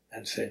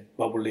and said,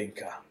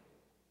 Babulinka,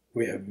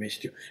 we have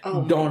missed you.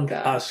 Oh my Don't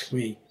gosh. ask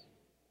me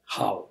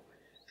how.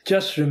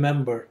 Just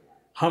remember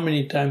how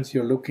many times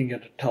you're looking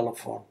at a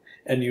telephone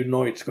and you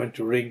know it's going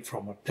to ring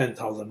from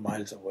 10,000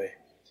 miles away.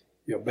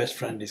 Your best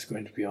friend is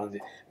going to be on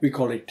the... We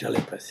call it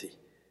telepathy.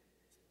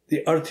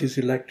 The earth is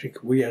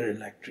electric, we are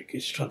electric.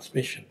 It's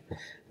transmission.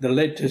 The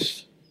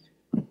latest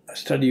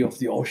study of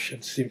the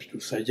ocean seems to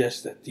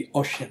suggest that the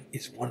ocean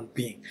is one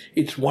being.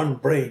 It's one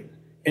brain,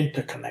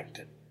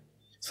 interconnected.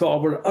 So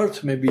our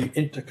earth may be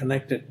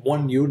interconnected,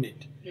 one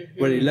unit,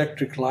 where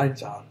electric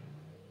lines are.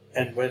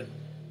 And when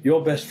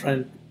your best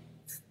friend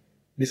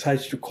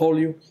decides to call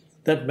you,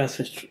 that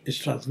message is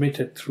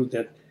transmitted through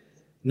that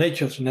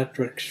nature's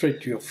network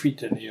straight to your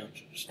feet and your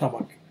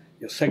stomach,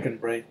 your second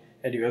brain,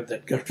 and you have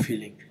that gut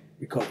feeling.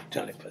 We call it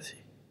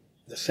telepathy.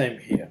 The same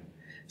here.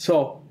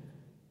 So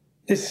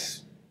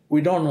this,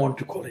 we don't want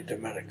to call it a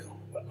miracle.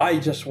 I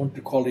just want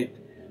to call it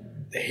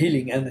the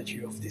healing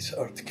energy of this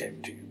earth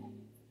came to you.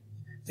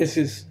 This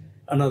is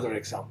another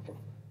example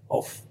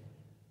of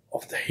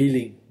the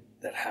healing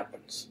that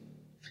happens.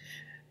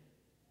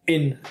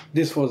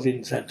 This was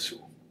in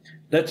Zenshu.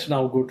 Let's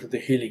now go to the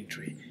healing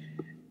tree.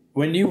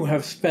 When you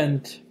have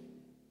spent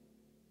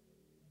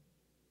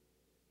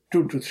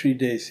 2 to 3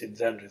 days in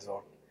Zen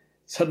resort,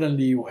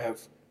 suddenly you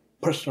have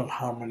personal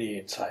harmony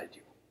inside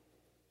you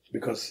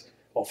because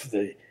of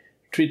the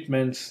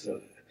treatments,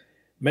 the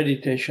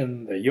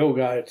meditation, the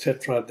yoga,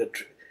 etc., the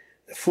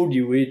food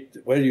you eat,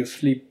 where you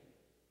sleep,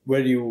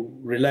 where you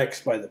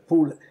relax by the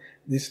pool.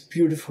 This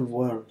beautiful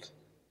world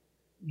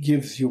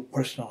gives you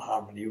personal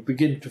harmony. You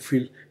begin to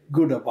feel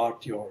good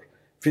about your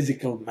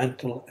physical,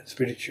 mental, and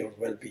spiritual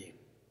well-being.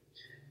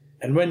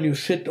 And when you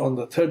sit on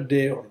the 3rd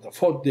day or the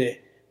 4th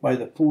day by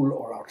the pool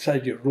or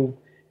outside your room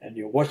and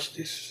you watch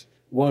this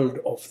world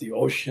of the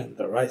ocean,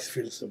 the rice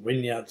fields, the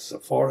vineyards, the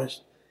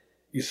forest,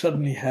 you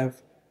suddenly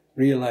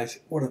realize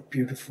what a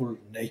beautiful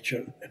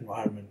nature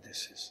environment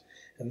this is.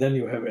 And then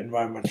you have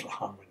environmental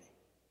harmony.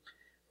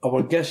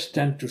 Our guests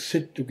tend to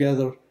sit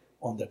together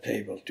on the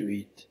table to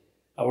eat.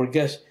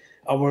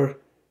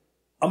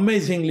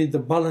 Amazingly, the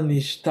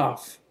Balinese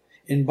staff,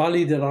 in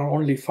Bali there are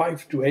only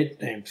 5 to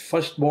 8 names.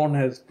 Firstborn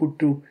has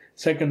Putu,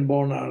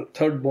 secondborn,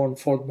 thirdborn,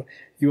 fourthborn.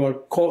 You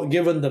are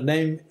given the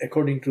name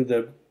according to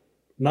the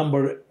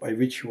number by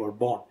which you were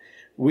born.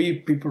 We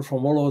people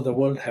from all over the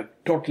world have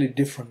totally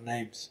different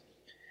names.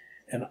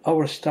 And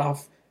our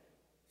staff,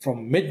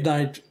 from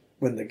midnight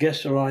when the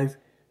guests arrive,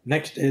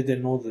 next day they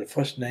know their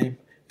first name.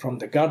 From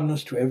the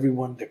gardeners to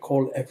everyone, they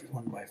call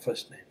everyone by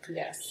first name.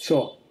 Yes.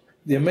 So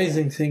the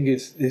amazing thing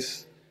is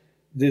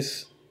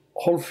this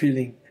whole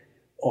feeling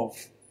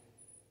of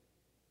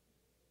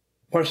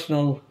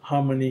personal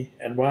harmony,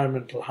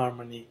 environmental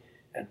harmony,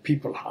 and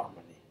people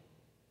harmony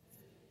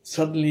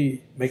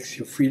suddenly makes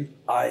you feel,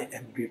 I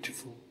am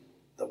beautiful,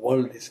 the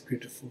world is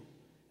beautiful,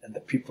 and the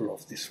people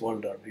of this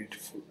world are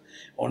beautiful.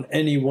 On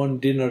any one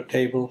dinner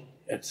table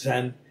at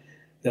Zen,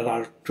 there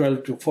are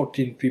 12 to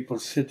 14 people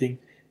sitting.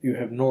 You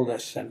have no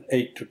less than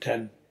 8 to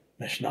 10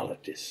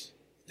 nationalities.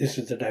 This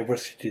is the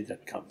diversity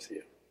that comes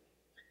here.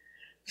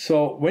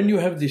 So when you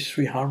have these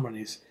 3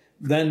 harmonies,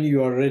 then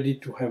you are ready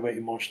to have an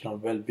emotional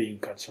well-being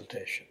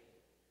consultation.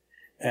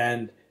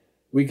 And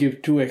we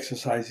give 2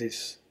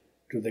 exercises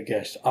to the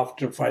guests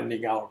after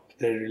finding out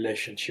their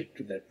relationship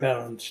to their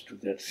parents, to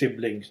their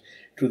siblings,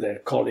 to their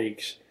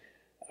colleagues,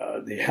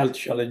 the health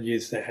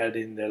challenges they had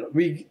in their...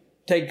 We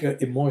take an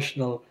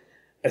emotional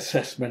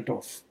assessment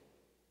of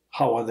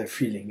how are they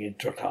feeling in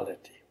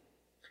totality.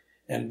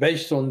 And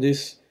based on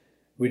this,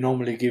 we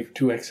normally give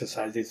 2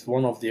 exercises.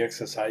 One of the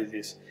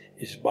exercises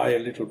is buy a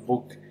little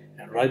book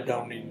and write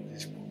down in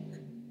this book.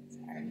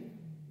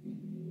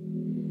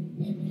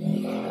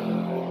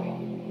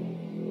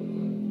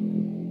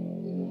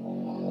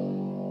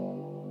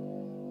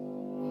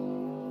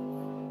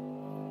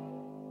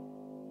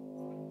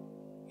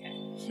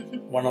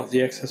 One of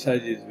the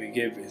exercises we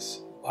give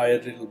is buy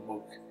a little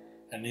book,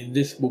 and in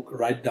this book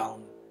write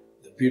down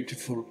the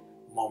beautiful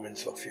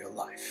moments of your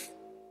life.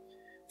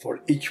 For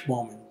each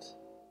moment,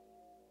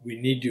 we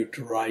need you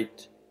to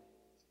write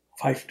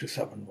 5 to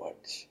 7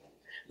 words.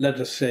 Let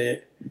us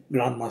say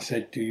Grandma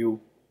said to you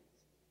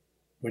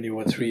when you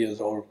were 3 years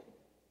old,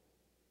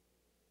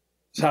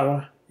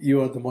 Sarah,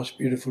 you are the most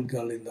beautiful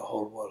girl in the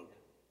whole world.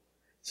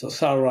 So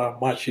Sarah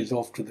marches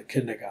off to the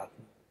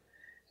kindergarten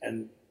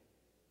and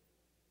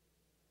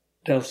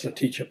tells the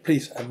teacher,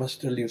 please, I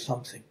must tell you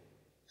something.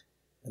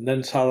 And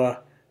then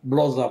Sarah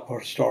blows up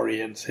her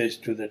story and says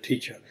to the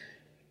teacher,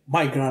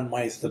 my grandma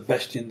is the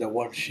best in the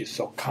world. She's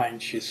so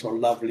kind, she's so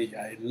lovely.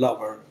 I love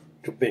her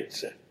to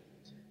bits.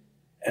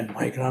 And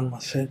my grandma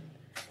said,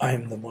 I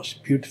am the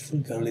most beautiful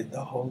girl in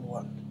the whole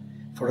world.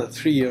 For a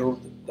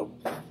 3-year-old,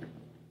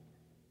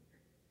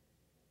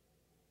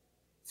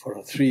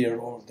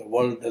 the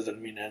world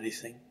doesn't mean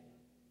anything.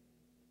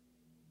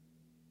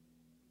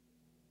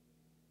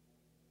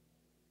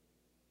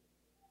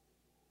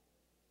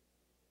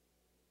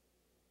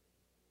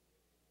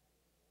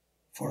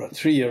 For a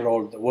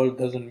 3-year-old, the world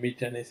doesn't mean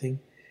anything.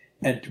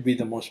 and to be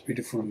the most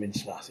beautiful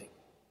means nothing.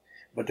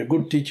 But a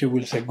good teacher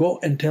will say, go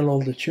and tell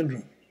all the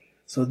children.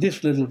 So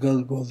this little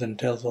girl goes and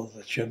tells all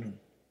the children,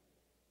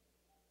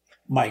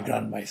 my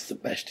grandma is the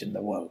best in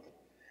the world.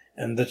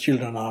 And the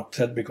children are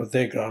upset because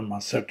their grandma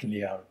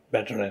certainly are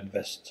better and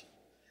best.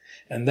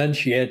 And then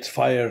she adds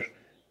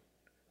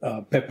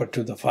pepper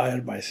to the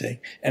fire by saying,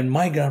 and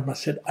my grandma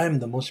said, I'm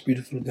the most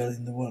beautiful girl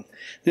in the world.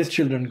 These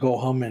children go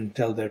home and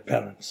tell their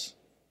parents.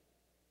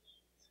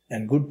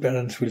 And good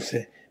parents will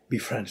say, be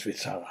friends with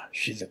Sarah.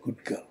 She's a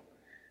good girl.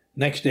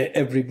 Next day,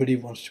 everybody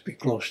wants to be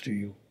close to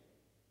you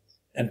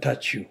and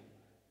touch you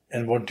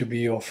and want to be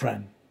your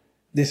friend.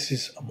 This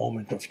is a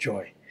moment of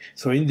joy.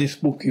 So in this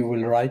book, you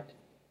will write,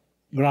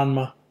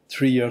 Grandma,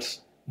 3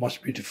 years,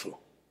 most beautiful.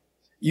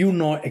 You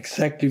know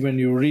exactly when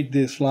you read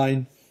this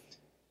line,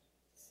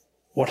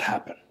 what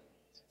happened.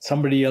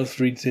 Somebody else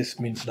reads this,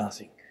 means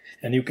nothing.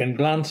 And you can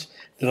glance,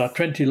 there are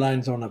 20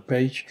 lines on a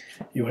page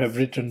you have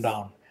written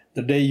down.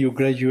 The day you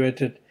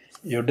graduated,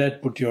 your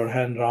dad put your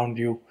hand around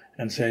you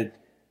and said,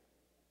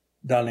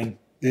 darling,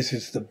 this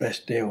is the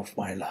best day of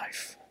my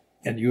life.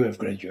 And you have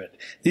graduated.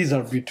 These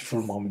are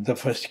beautiful moments, the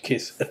first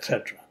kiss,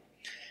 etc.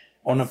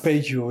 On a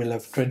page you will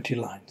have 20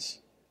 lines.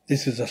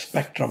 This is a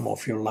spectrum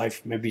of your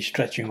life, maybe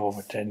stretching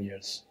over 10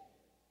 years.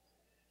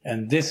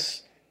 And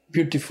these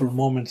beautiful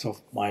moments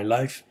of my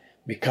life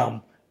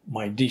become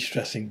my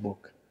de-stressing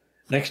book.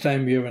 Next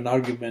time you have an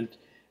argument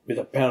with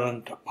a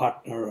parent, a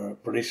partner, or a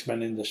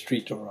policeman in the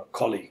street, or a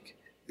colleague,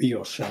 be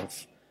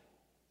yourself.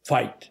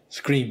 Fight,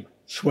 scream,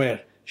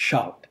 swear,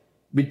 shout,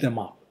 beat them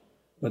up,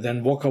 but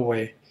then walk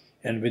away,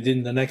 and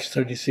within the next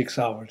 36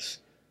 hours,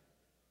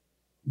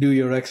 do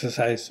your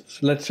exercise.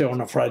 Let's say on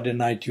a Friday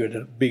night you had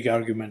a big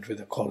argument with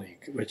a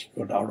colleague, which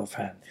got out of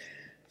hand.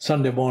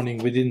 Sunday morning,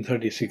 within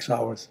 36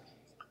 hours,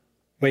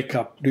 wake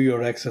up, do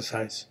your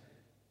exercise,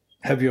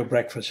 have your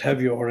breakfast,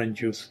 have your orange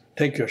juice,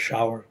 take your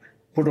shower,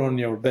 put on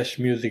your best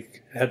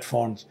music,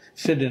 headphones,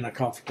 sit in a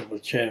comfortable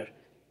chair,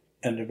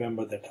 and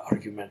remember that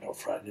argument of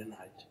Friday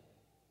night.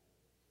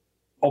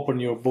 Open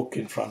your book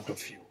in front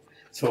of you.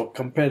 So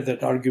compare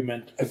that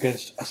argument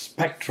against a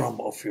spectrum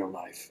of your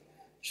life,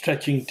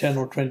 stretching 10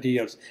 or 20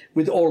 years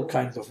with all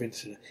kinds of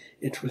incidents.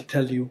 It will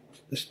tell you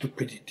the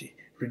stupidity,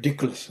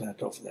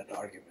 ridiculousness of that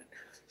argument.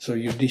 So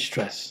you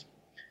de-stress.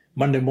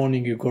 Monday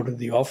morning you go to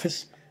the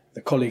office,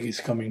 the colleague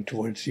is coming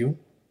towards you.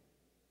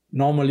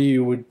 Normally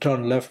you would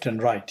turn left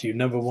and right. You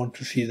never want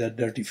to see that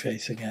dirty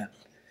face again.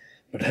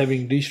 But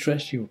having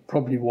de-stressed, you would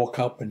probably walk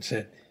up and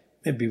say,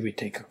 maybe we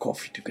take a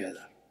coffee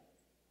together.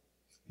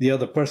 The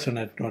other person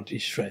had not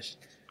de-stressed.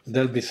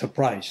 They'll be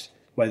surprised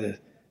by the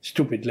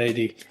stupid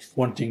lady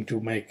wanting to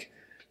make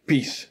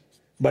peace.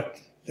 But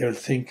they'll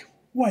think,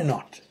 why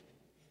not?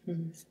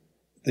 Mm-hmm.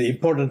 The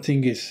important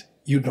thing is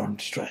you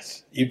don't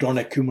stress. You don't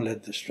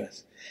accumulate the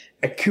stress.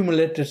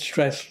 Accumulated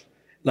stress,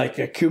 like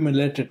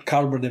accumulated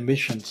carbon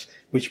emissions,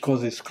 which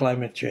causes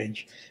climate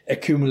change,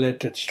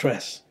 accumulated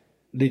stress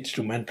leads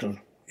to mental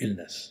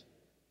illness.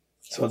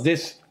 So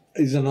this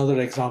is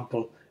another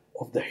example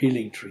of the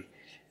healing tree.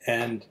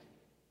 And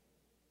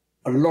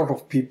a lot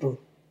of people,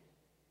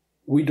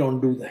 we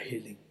don't do the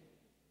healing.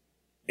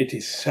 It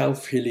is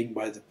self-healing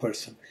by the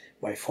person,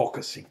 by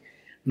focusing.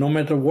 No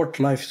matter what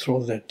life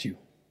throws at you,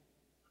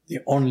 the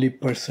only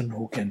person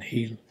who can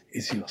heal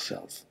is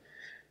yourself.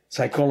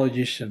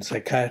 Psychologists and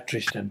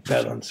psychiatrists and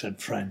parents and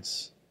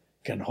friends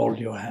can hold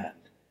your hand,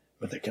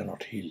 but they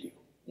cannot heal you.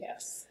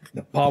 Yes.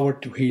 The power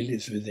to heal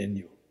is within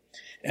you.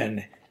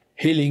 And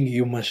healing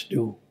you must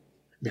do,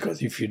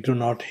 because if you do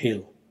not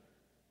heal,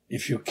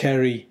 if you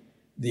carry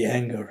the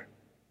anger,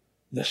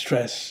 the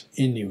stress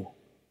in you,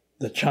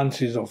 the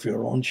chances of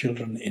your own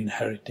children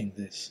inheriting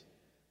this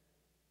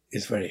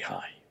is very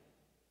high.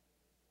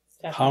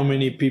 Definitely. How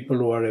many people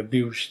who are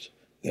abused,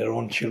 their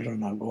own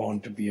children are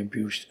going to be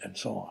abused and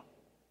so on.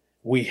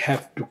 We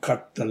have to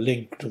cut the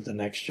link to the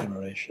next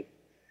generation.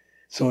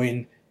 So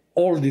in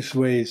all these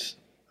ways,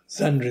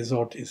 Zen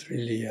Resort is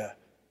really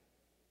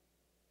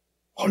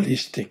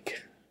holistic.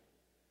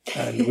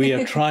 And we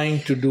are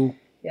trying to do...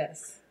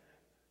 Yes.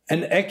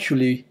 And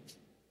actually,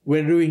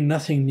 we're doing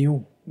nothing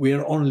new. We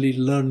are only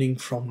learning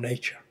from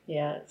nature.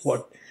 Yes.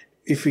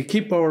 If we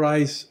keep our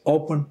eyes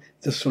open,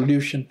 the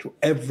solution to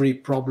every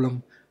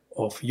problem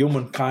of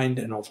humankind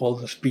and of all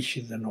the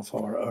species and of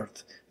our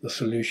earth, the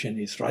solution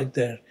is right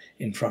there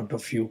in front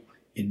of you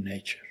in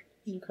nature.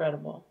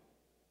 Incredible.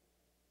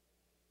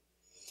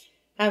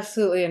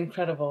 Absolutely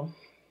incredible.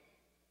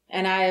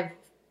 And I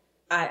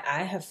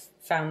have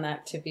found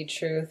that to be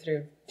true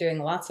through doing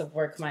lots of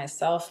work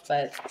myself,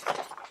 but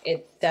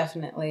it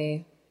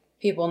definitely,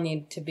 people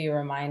need to be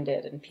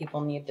reminded and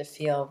people need to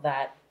feel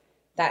that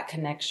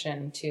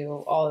connection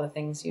to all the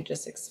things you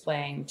just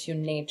explained, to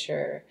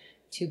nature,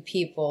 to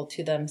people,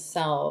 to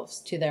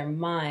themselves, to their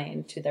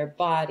mind, to their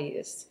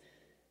bodies.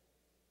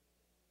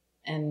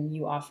 And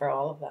you offer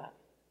all of that.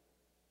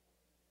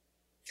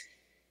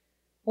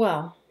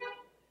 Well,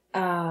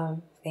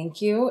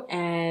 thank you.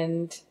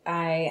 And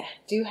I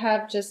do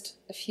have just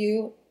a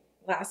few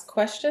last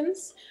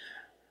questions.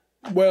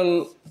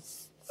 Well,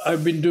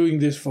 I've been doing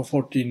this for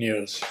 14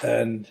 years,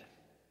 and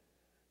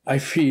I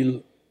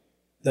feel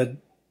that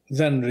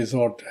Zen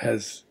Resort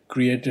has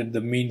created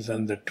the means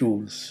and the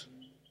tools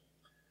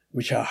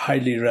which are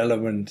highly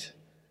relevant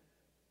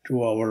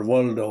to our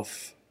world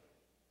of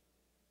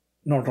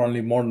not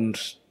only modern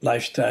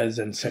lifestyles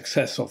and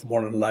success of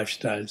modern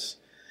lifestyles,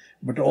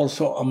 but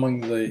also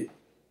among the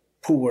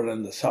poor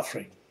and the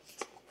suffering.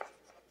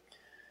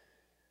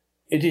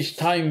 It is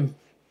time.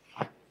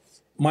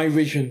 My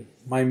vision,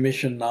 my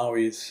mission now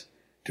is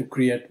to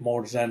create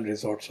more Zen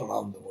resorts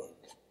around the world.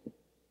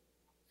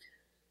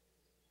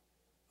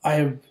 I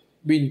have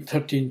been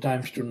 13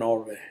 times to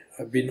Norway.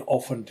 I've been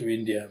often to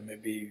India,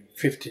 maybe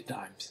 50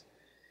 times.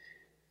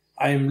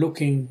 I am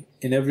looking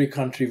in every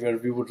country where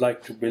we would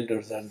like to build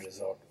a Zen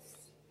resort.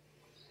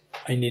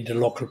 I need a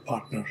local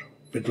partner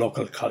with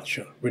local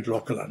culture, with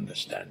local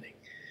understanding.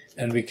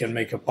 And we can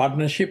make a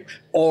partnership,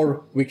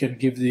 or we can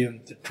give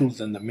them the tools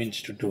and the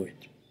means to do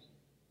it.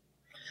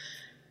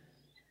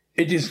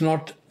 It is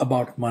not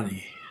about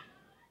money.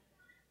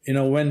 You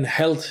know, when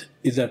health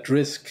is at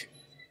risk,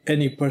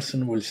 any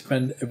person will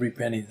spend every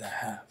penny they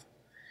have.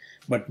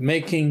 But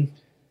making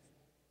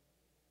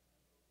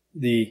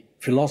the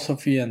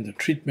philosophy and the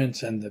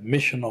treatments and the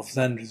mission of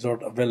Zen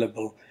Resort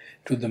available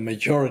to the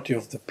majority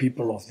of the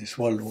people of this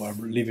world who are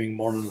living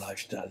modern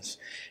lifestyles.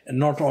 And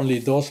not only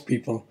those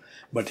people,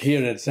 but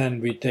here at Zen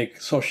we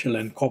take social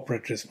and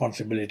corporate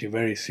responsibility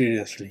very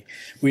seriously.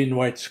 We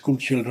invite school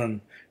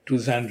children to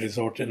Zen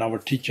Resort and our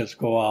teachers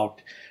go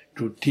out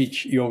to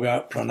teach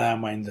yoga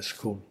pranayama in the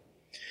school.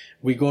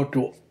 We go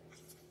to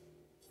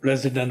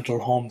residential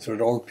homes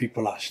where old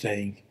people are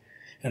staying,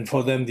 and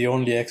for them the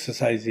only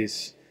exercise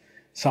is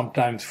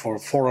sometimes for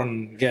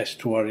foreign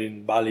guests who are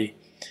in Bali.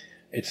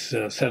 It's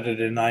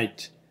Saturday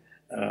night,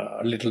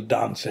 a little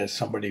dance as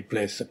somebody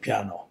plays the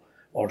piano,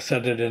 or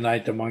Saturday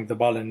night among the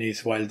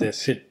Balinese while they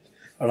sit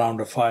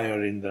around a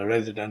fire in the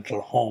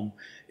residential home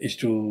is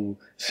to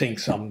sing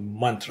some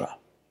mantra.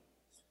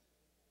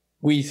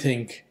 We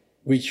think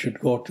we should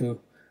go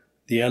to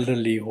the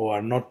elderly who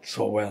are not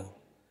so well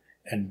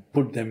and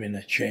put them in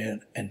a chair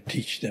and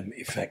teach them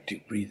effective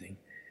breathing,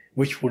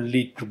 which will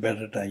lead to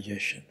better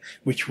digestion,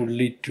 which will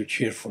lead to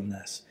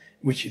cheerfulness,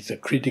 which is a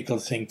critical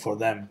thing for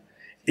them,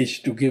 is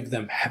to give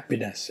them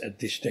happiness at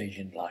this stage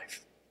in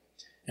life.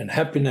 And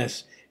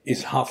happiness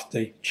is half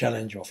the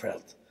challenge of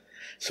health.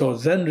 So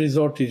Zen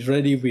Resort is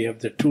ready, we have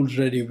the tools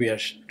ready, we are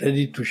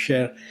ready to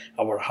share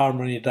our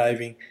harmony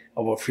diving,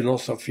 our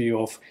philosophy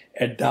of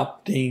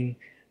adapting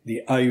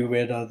the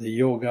Ayurveda, the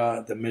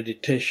yoga, the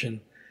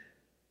meditation,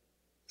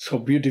 so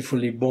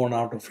beautifully born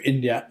out of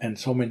India and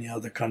so many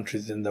other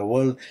countries in the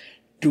world,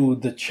 to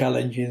the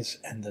challenges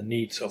and the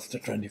needs of the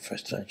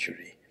 21st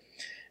century.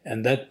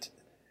 And that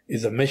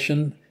is a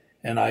mission,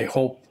 and I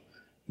hope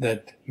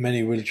that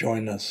many will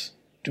join us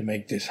to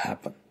make this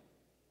happen.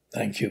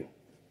 Thank you.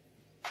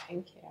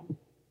 Thank you.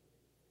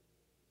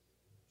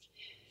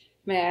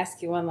 May I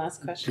ask you one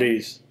last question?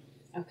 Please.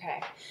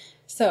 Okay.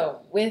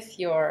 So with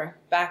your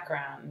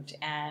background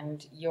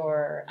and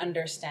your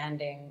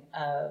understanding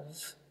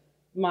of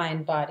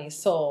mind, body,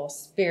 soul,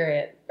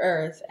 spirit,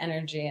 earth,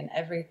 energy, and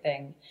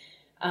everything,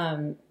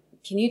 can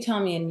you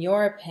tell me, in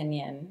your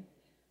opinion,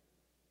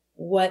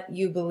 what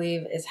you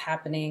believe is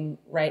happening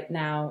right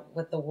now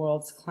with the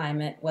world's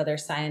climate, whether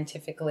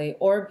scientifically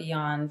or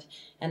beyond,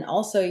 and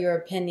also your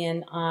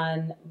opinion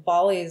on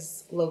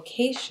Bali's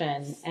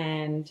location?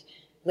 And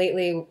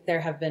lately there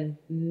have been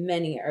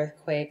many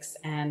earthquakes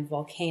and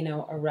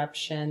volcano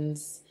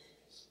eruptions.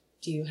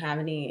 Do you have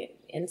any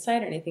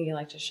insight or anything you'd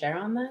like to share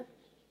on that?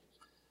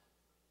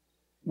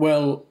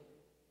 Well,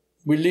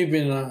 we live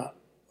in a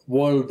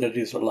world that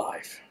is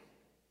alive.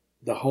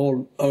 The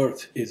whole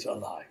earth is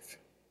alive.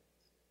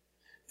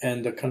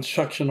 And the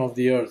construction of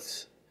the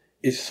earth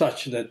is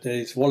such that there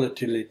is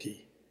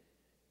volatility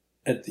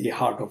at the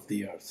heart of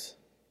the earth.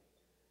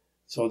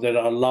 So there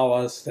are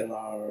lavas, there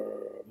are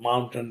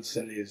mountains,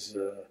 there is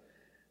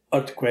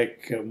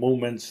earthquake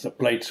movements, the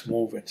plates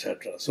move,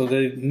 etc. So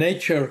the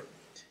nature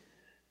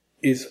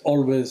has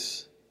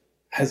always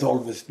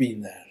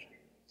been there.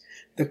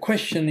 The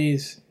question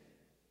is,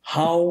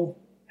 how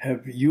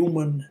have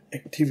human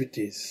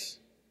activities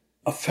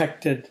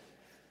affected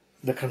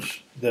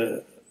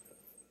the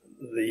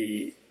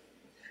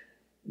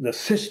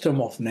system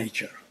of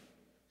nature?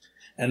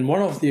 And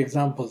one of the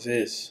examples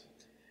is,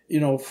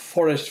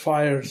 forest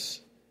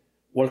fires,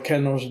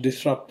 volcanoes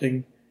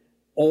disrupting,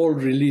 all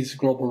release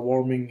global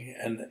warming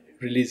and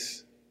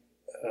release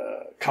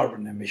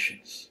carbon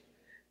emissions.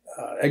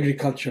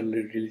 Agriculture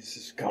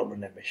releases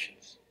carbon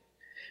emissions.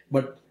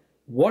 But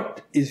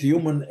what is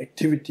human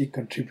activity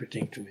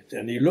contributing to it?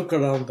 And you look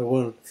around the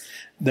world,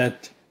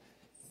 that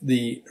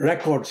the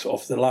records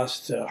of the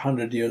last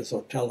 100 years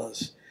tell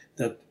us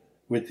that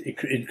with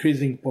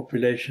increasing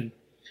population,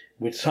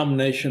 with some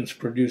nations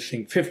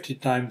producing 50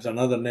 times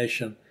another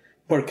nation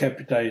per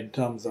capita in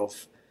terms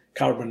of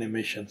carbon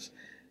emissions,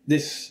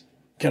 this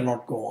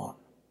cannot go on.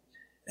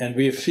 And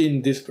we have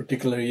seen this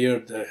particular year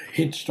the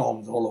heat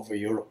storms all over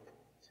Europe.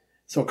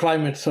 So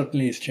climate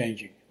certainly is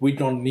changing. We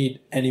don't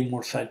need any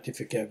more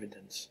scientific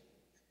evidence.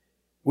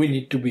 We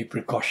need to be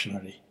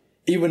precautionary.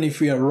 Even if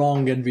we are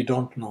wrong and we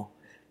don't know,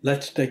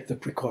 let's take the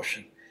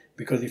precaution.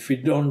 Because if we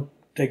don't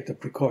take the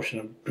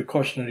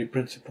precautionary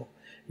principle,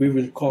 we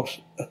will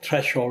cause a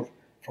threshold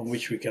from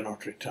which we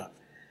cannot return.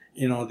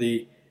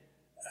 The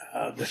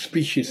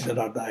species that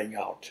are dying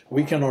out.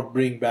 We cannot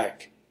bring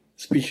back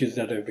species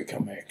that have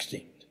become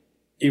extinct,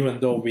 even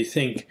though we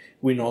think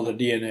we know the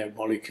DNA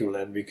molecule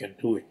and we can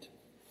do it.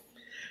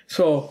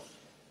 So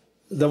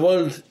the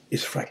world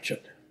is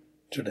fractured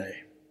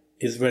today,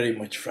 is very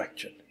much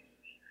fractured.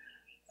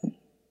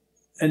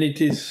 And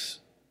it is,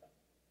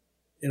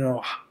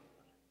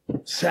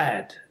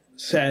 sad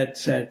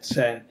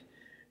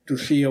to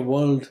see a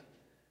world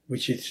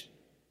which is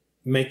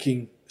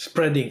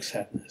spreading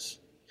sadness.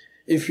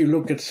 If you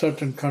look at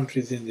certain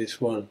countries in this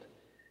world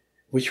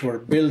which were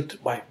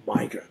built by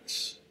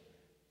migrants,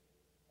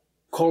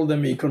 call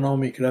them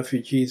economic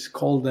refugees,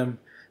 call them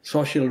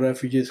social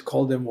refugees,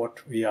 call them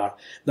what we are.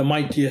 The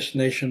mightiest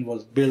nation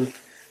was built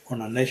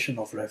on a nation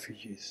of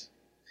refugees.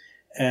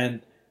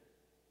 And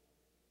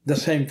the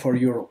same for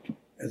Europe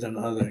as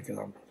another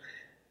example.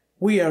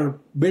 We are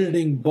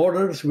building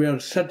borders, we are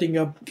setting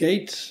up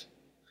gates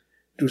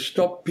to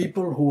stop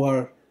people who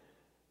are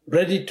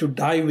ready to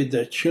die with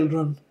their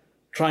children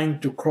trying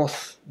to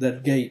cross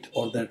that gate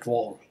or that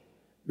wall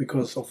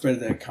because of where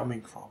they're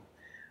coming from.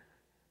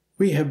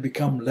 We have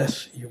become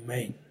less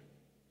humane.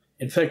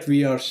 In fact,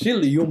 we are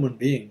still human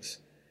beings,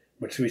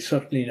 but we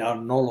certainly are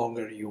no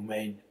longer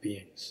humane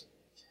beings.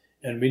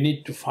 And we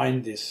need to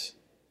find this.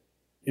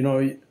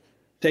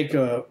 Take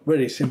a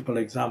very simple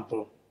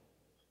example.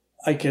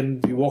 I can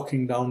be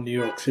walking down New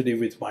York City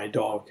with my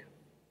dog,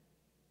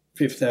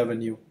 Fifth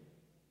Avenue.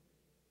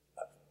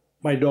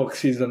 My dog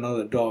sees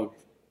another dog,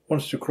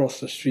 wants to cross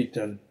the street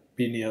and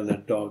be near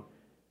that dog.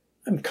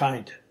 I'm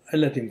kind. I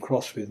let him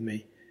cross with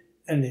me.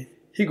 And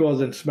he goes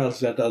and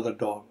smells that other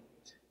dog.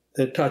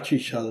 They touch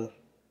each other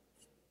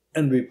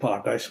and we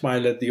part. I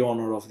smile at the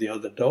owner of the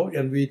other dog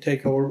and we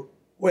take our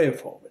way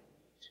forward.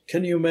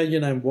 Can you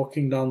imagine I'm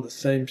walking down the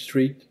same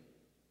street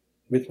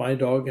with my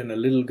dog and a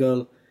little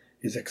girl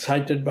is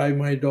excited by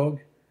my dog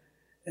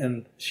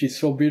and she's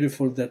so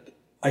beautiful that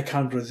I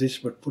can't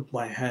resist but put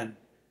my hand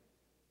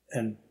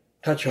and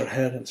touch her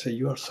hair and say,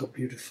 "You are so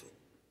beautiful."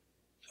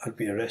 I'll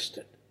be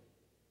arrested.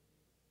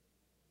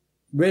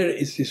 Where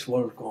is this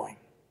world going?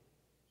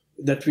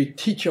 That we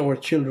teach our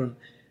children,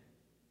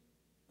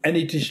 and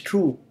it is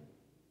true,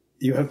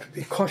 you have to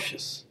be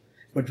cautious,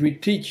 but we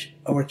teach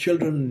our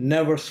children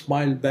never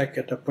smile back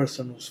at a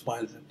person who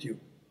smiles at you.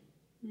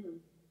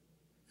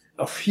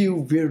 A few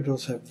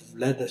weirdos have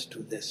led us to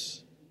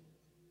this.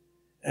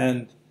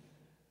 And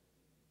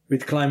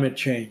with climate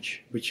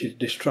change, which is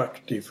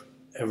destructive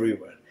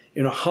everywhere.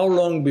 How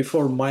long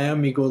before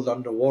Miami goes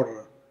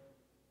underwater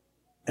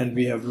and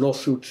we have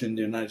lawsuits in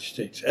the United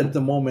States? At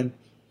the moment,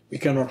 we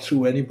cannot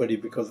sue anybody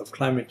because of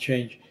climate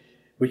change,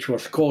 which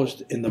was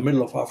caused in the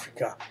middle of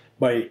Africa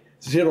by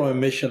zero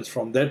emissions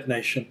from that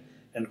nation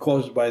and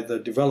caused by the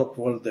developed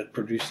world that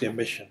produced the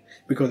emission,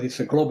 because it's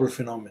a global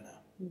phenomenon.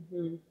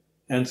 Mm-hmm.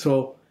 And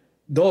so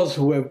those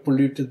who have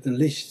polluted the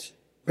least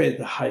pay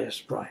the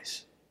highest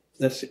price.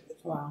 That's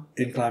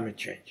in climate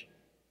change.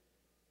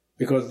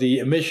 Because the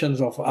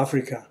emissions of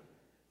Africa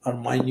are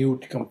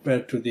minute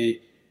compared to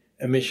the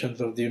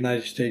emissions of the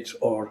United States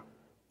or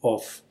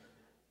of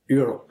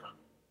Europe.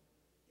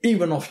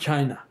 Even of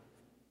China,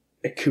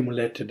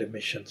 accumulated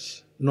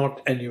emissions,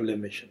 not annual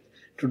emissions.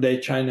 Today,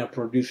 China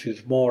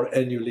produces more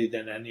annually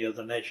than any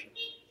other nation.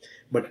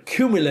 But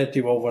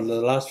cumulative over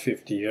the last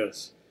 50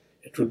 years,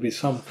 it will be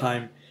some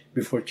time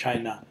before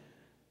China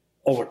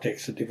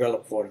overtakes the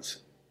developed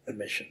world's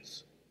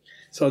emissions.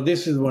 So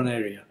this is one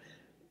area.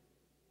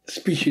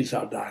 Species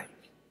are dying.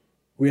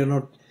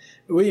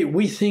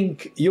 We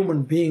think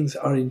human beings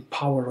are in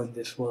power in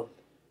this world.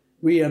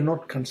 We are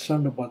not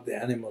concerned about the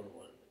animal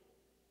world.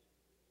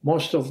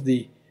 Most of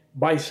the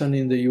bison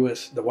in the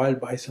US, the wild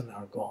bison,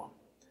 are gone.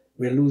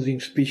 We are losing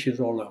species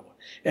all over.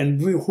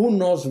 And who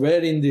knows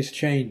where in this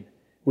chain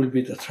will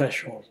be the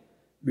threshold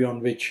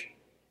beyond which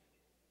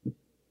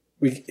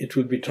it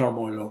will be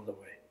turmoil all the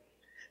way.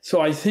 So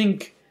I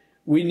think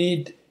we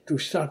need to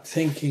start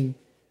thinking,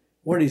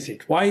 what is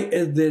it? Why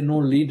are there no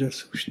leaders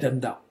who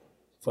stand up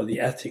for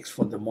the ethics,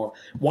 for the moral?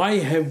 Why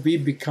have we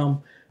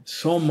become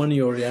so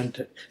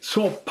money-oriented,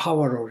 so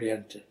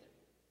power-oriented?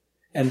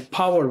 And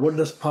power, what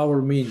does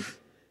power mean?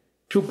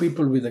 Two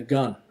people with a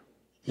gun.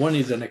 One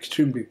is an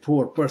extremely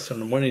poor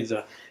person, one is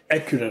an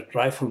accurate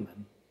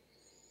rifleman.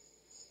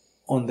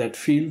 On that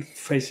field,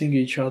 facing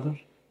each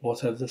other,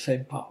 both have the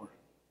same power.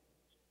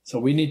 So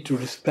we need to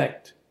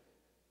respect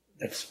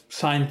that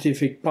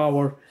scientific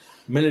power,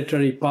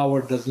 military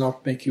power does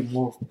not make you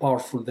more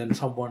powerful than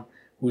someone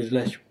who is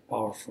less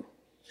powerful.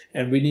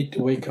 And we need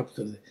to wake up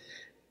to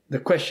the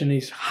question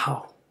is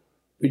how?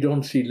 We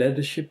don't see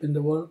leadership in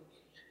the world,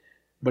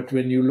 but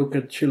when you look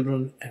at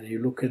children and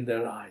you look in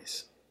their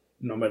eyes,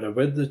 no matter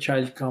where the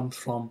child comes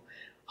from,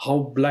 how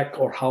black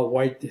or how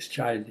white this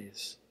child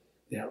is,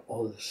 they are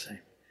all the same.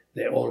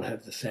 They all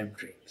have the same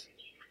dreams.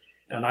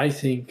 And I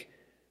think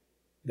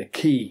the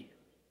key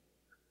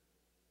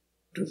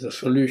to the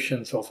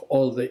solutions of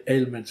all the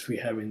ailments we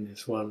have in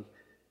this world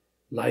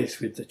lies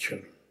with the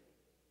children.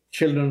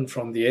 Children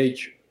from the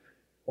age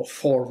of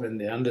 4, when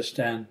they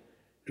understand,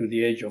 to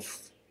the age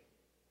of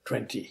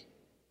 20,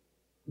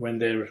 when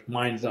their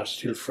minds are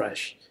still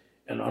fresh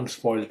and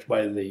unspoiled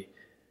by the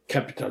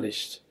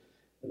capitalist,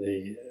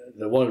 the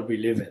world we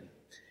live in.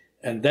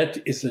 And that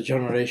is the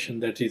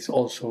generation that is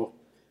also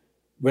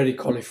very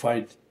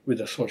qualified with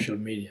the social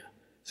media.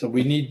 So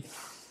we need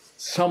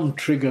some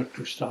trigger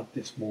to start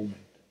this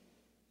movement.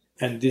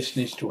 And this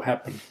needs to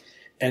happen.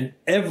 And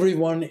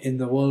everyone in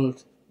the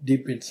world,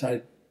 deep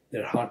inside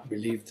their heart,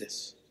 believe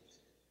this.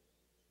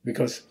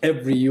 Because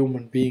every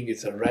human being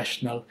is a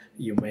rational,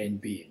 humane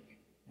being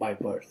by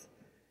birth.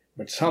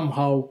 But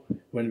somehow,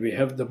 when we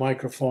have the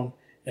microphone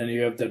and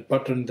you have that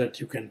button that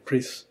you can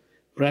press,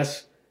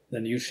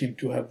 then you seem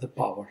to have the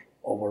power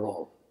over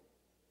all.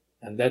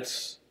 And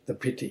that's the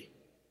pity.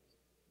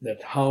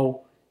 That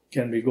how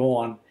can we go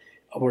on?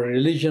 Our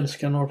religions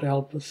cannot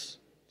help us.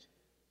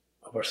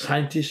 Our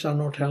scientists are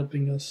not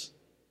helping us.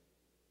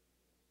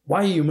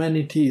 Why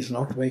humanity is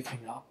not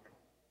waking up?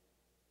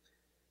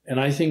 And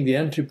I think the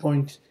entry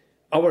point,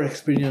 our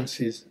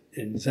experiences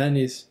in Zen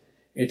is,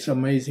 it's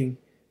amazing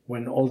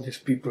when all these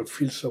people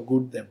feel so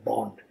good, they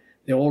bond.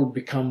 They all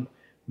become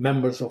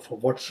members of a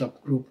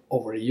WhatsApp group.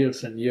 Over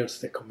years and years,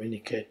 they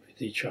communicate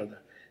with each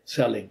other,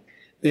 selling.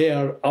 They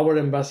are our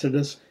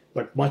ambassadors,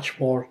 but much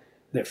more,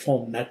 they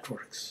form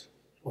networks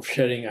of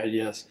sharing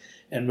ideas.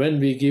 And when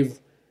we give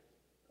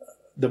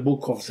the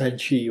book of Zen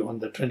Chi on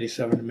the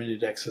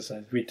 27-minute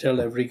exercise, we tell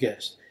every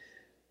guest,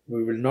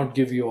 we will not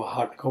give you a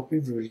hard copy,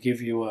 we will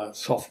give you a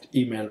soft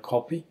email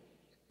copy.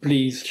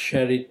 Please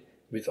share it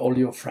with all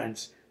your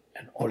friends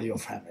and all your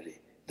family.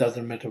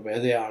 Doesn't matter where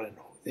they are and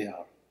who they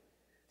are.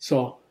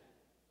 So,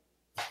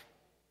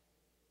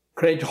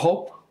 create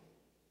hope,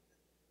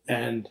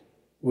 and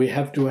we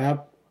have to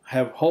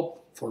have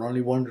hope for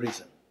only one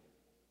reason,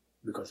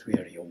 because we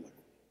are human.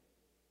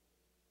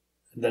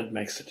 And that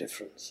makes a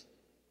difference.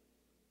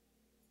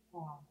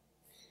 Wow.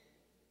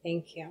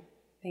 Thank you.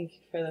 Thank you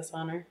for this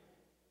honor.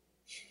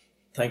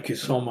 Thank you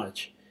so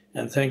much.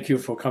 And thank you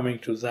for coming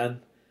to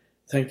Zen.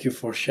 Thank you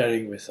for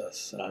sharing with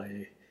us.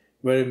 I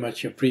very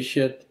much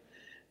appreciate.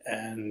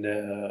 And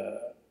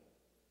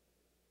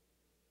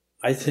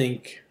I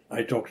think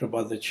I talked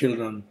about the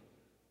children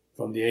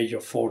from the age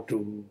of 4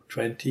 to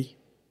 20.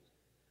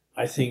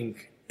 I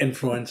think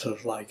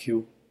influencers like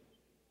you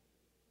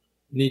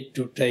need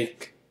to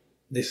take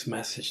this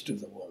message to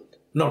the world.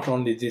 Not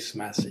only this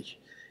message.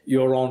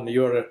 Your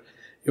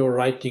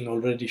writing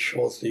already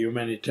shows the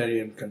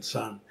humanitarian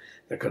concern,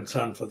 the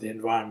concern for the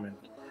environment.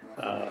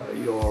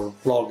 Your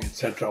blog,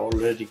 etc.,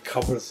 already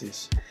covers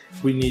this.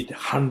 We need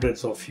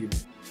hundreds of you.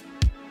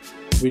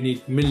 We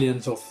need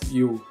millions of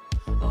you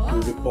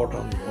to report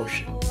on the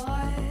ocean.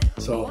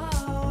 So,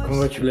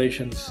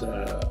 congratulations.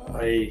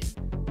 I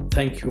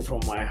thank you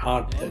from my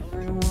heart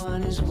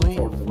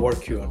for the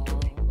work you are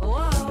doing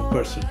and the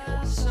person you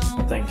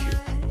are. Thank you.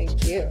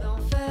 Thank you.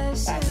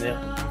 Bye.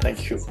 Yeah,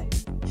 thank you.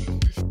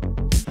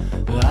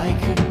 I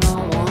could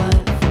know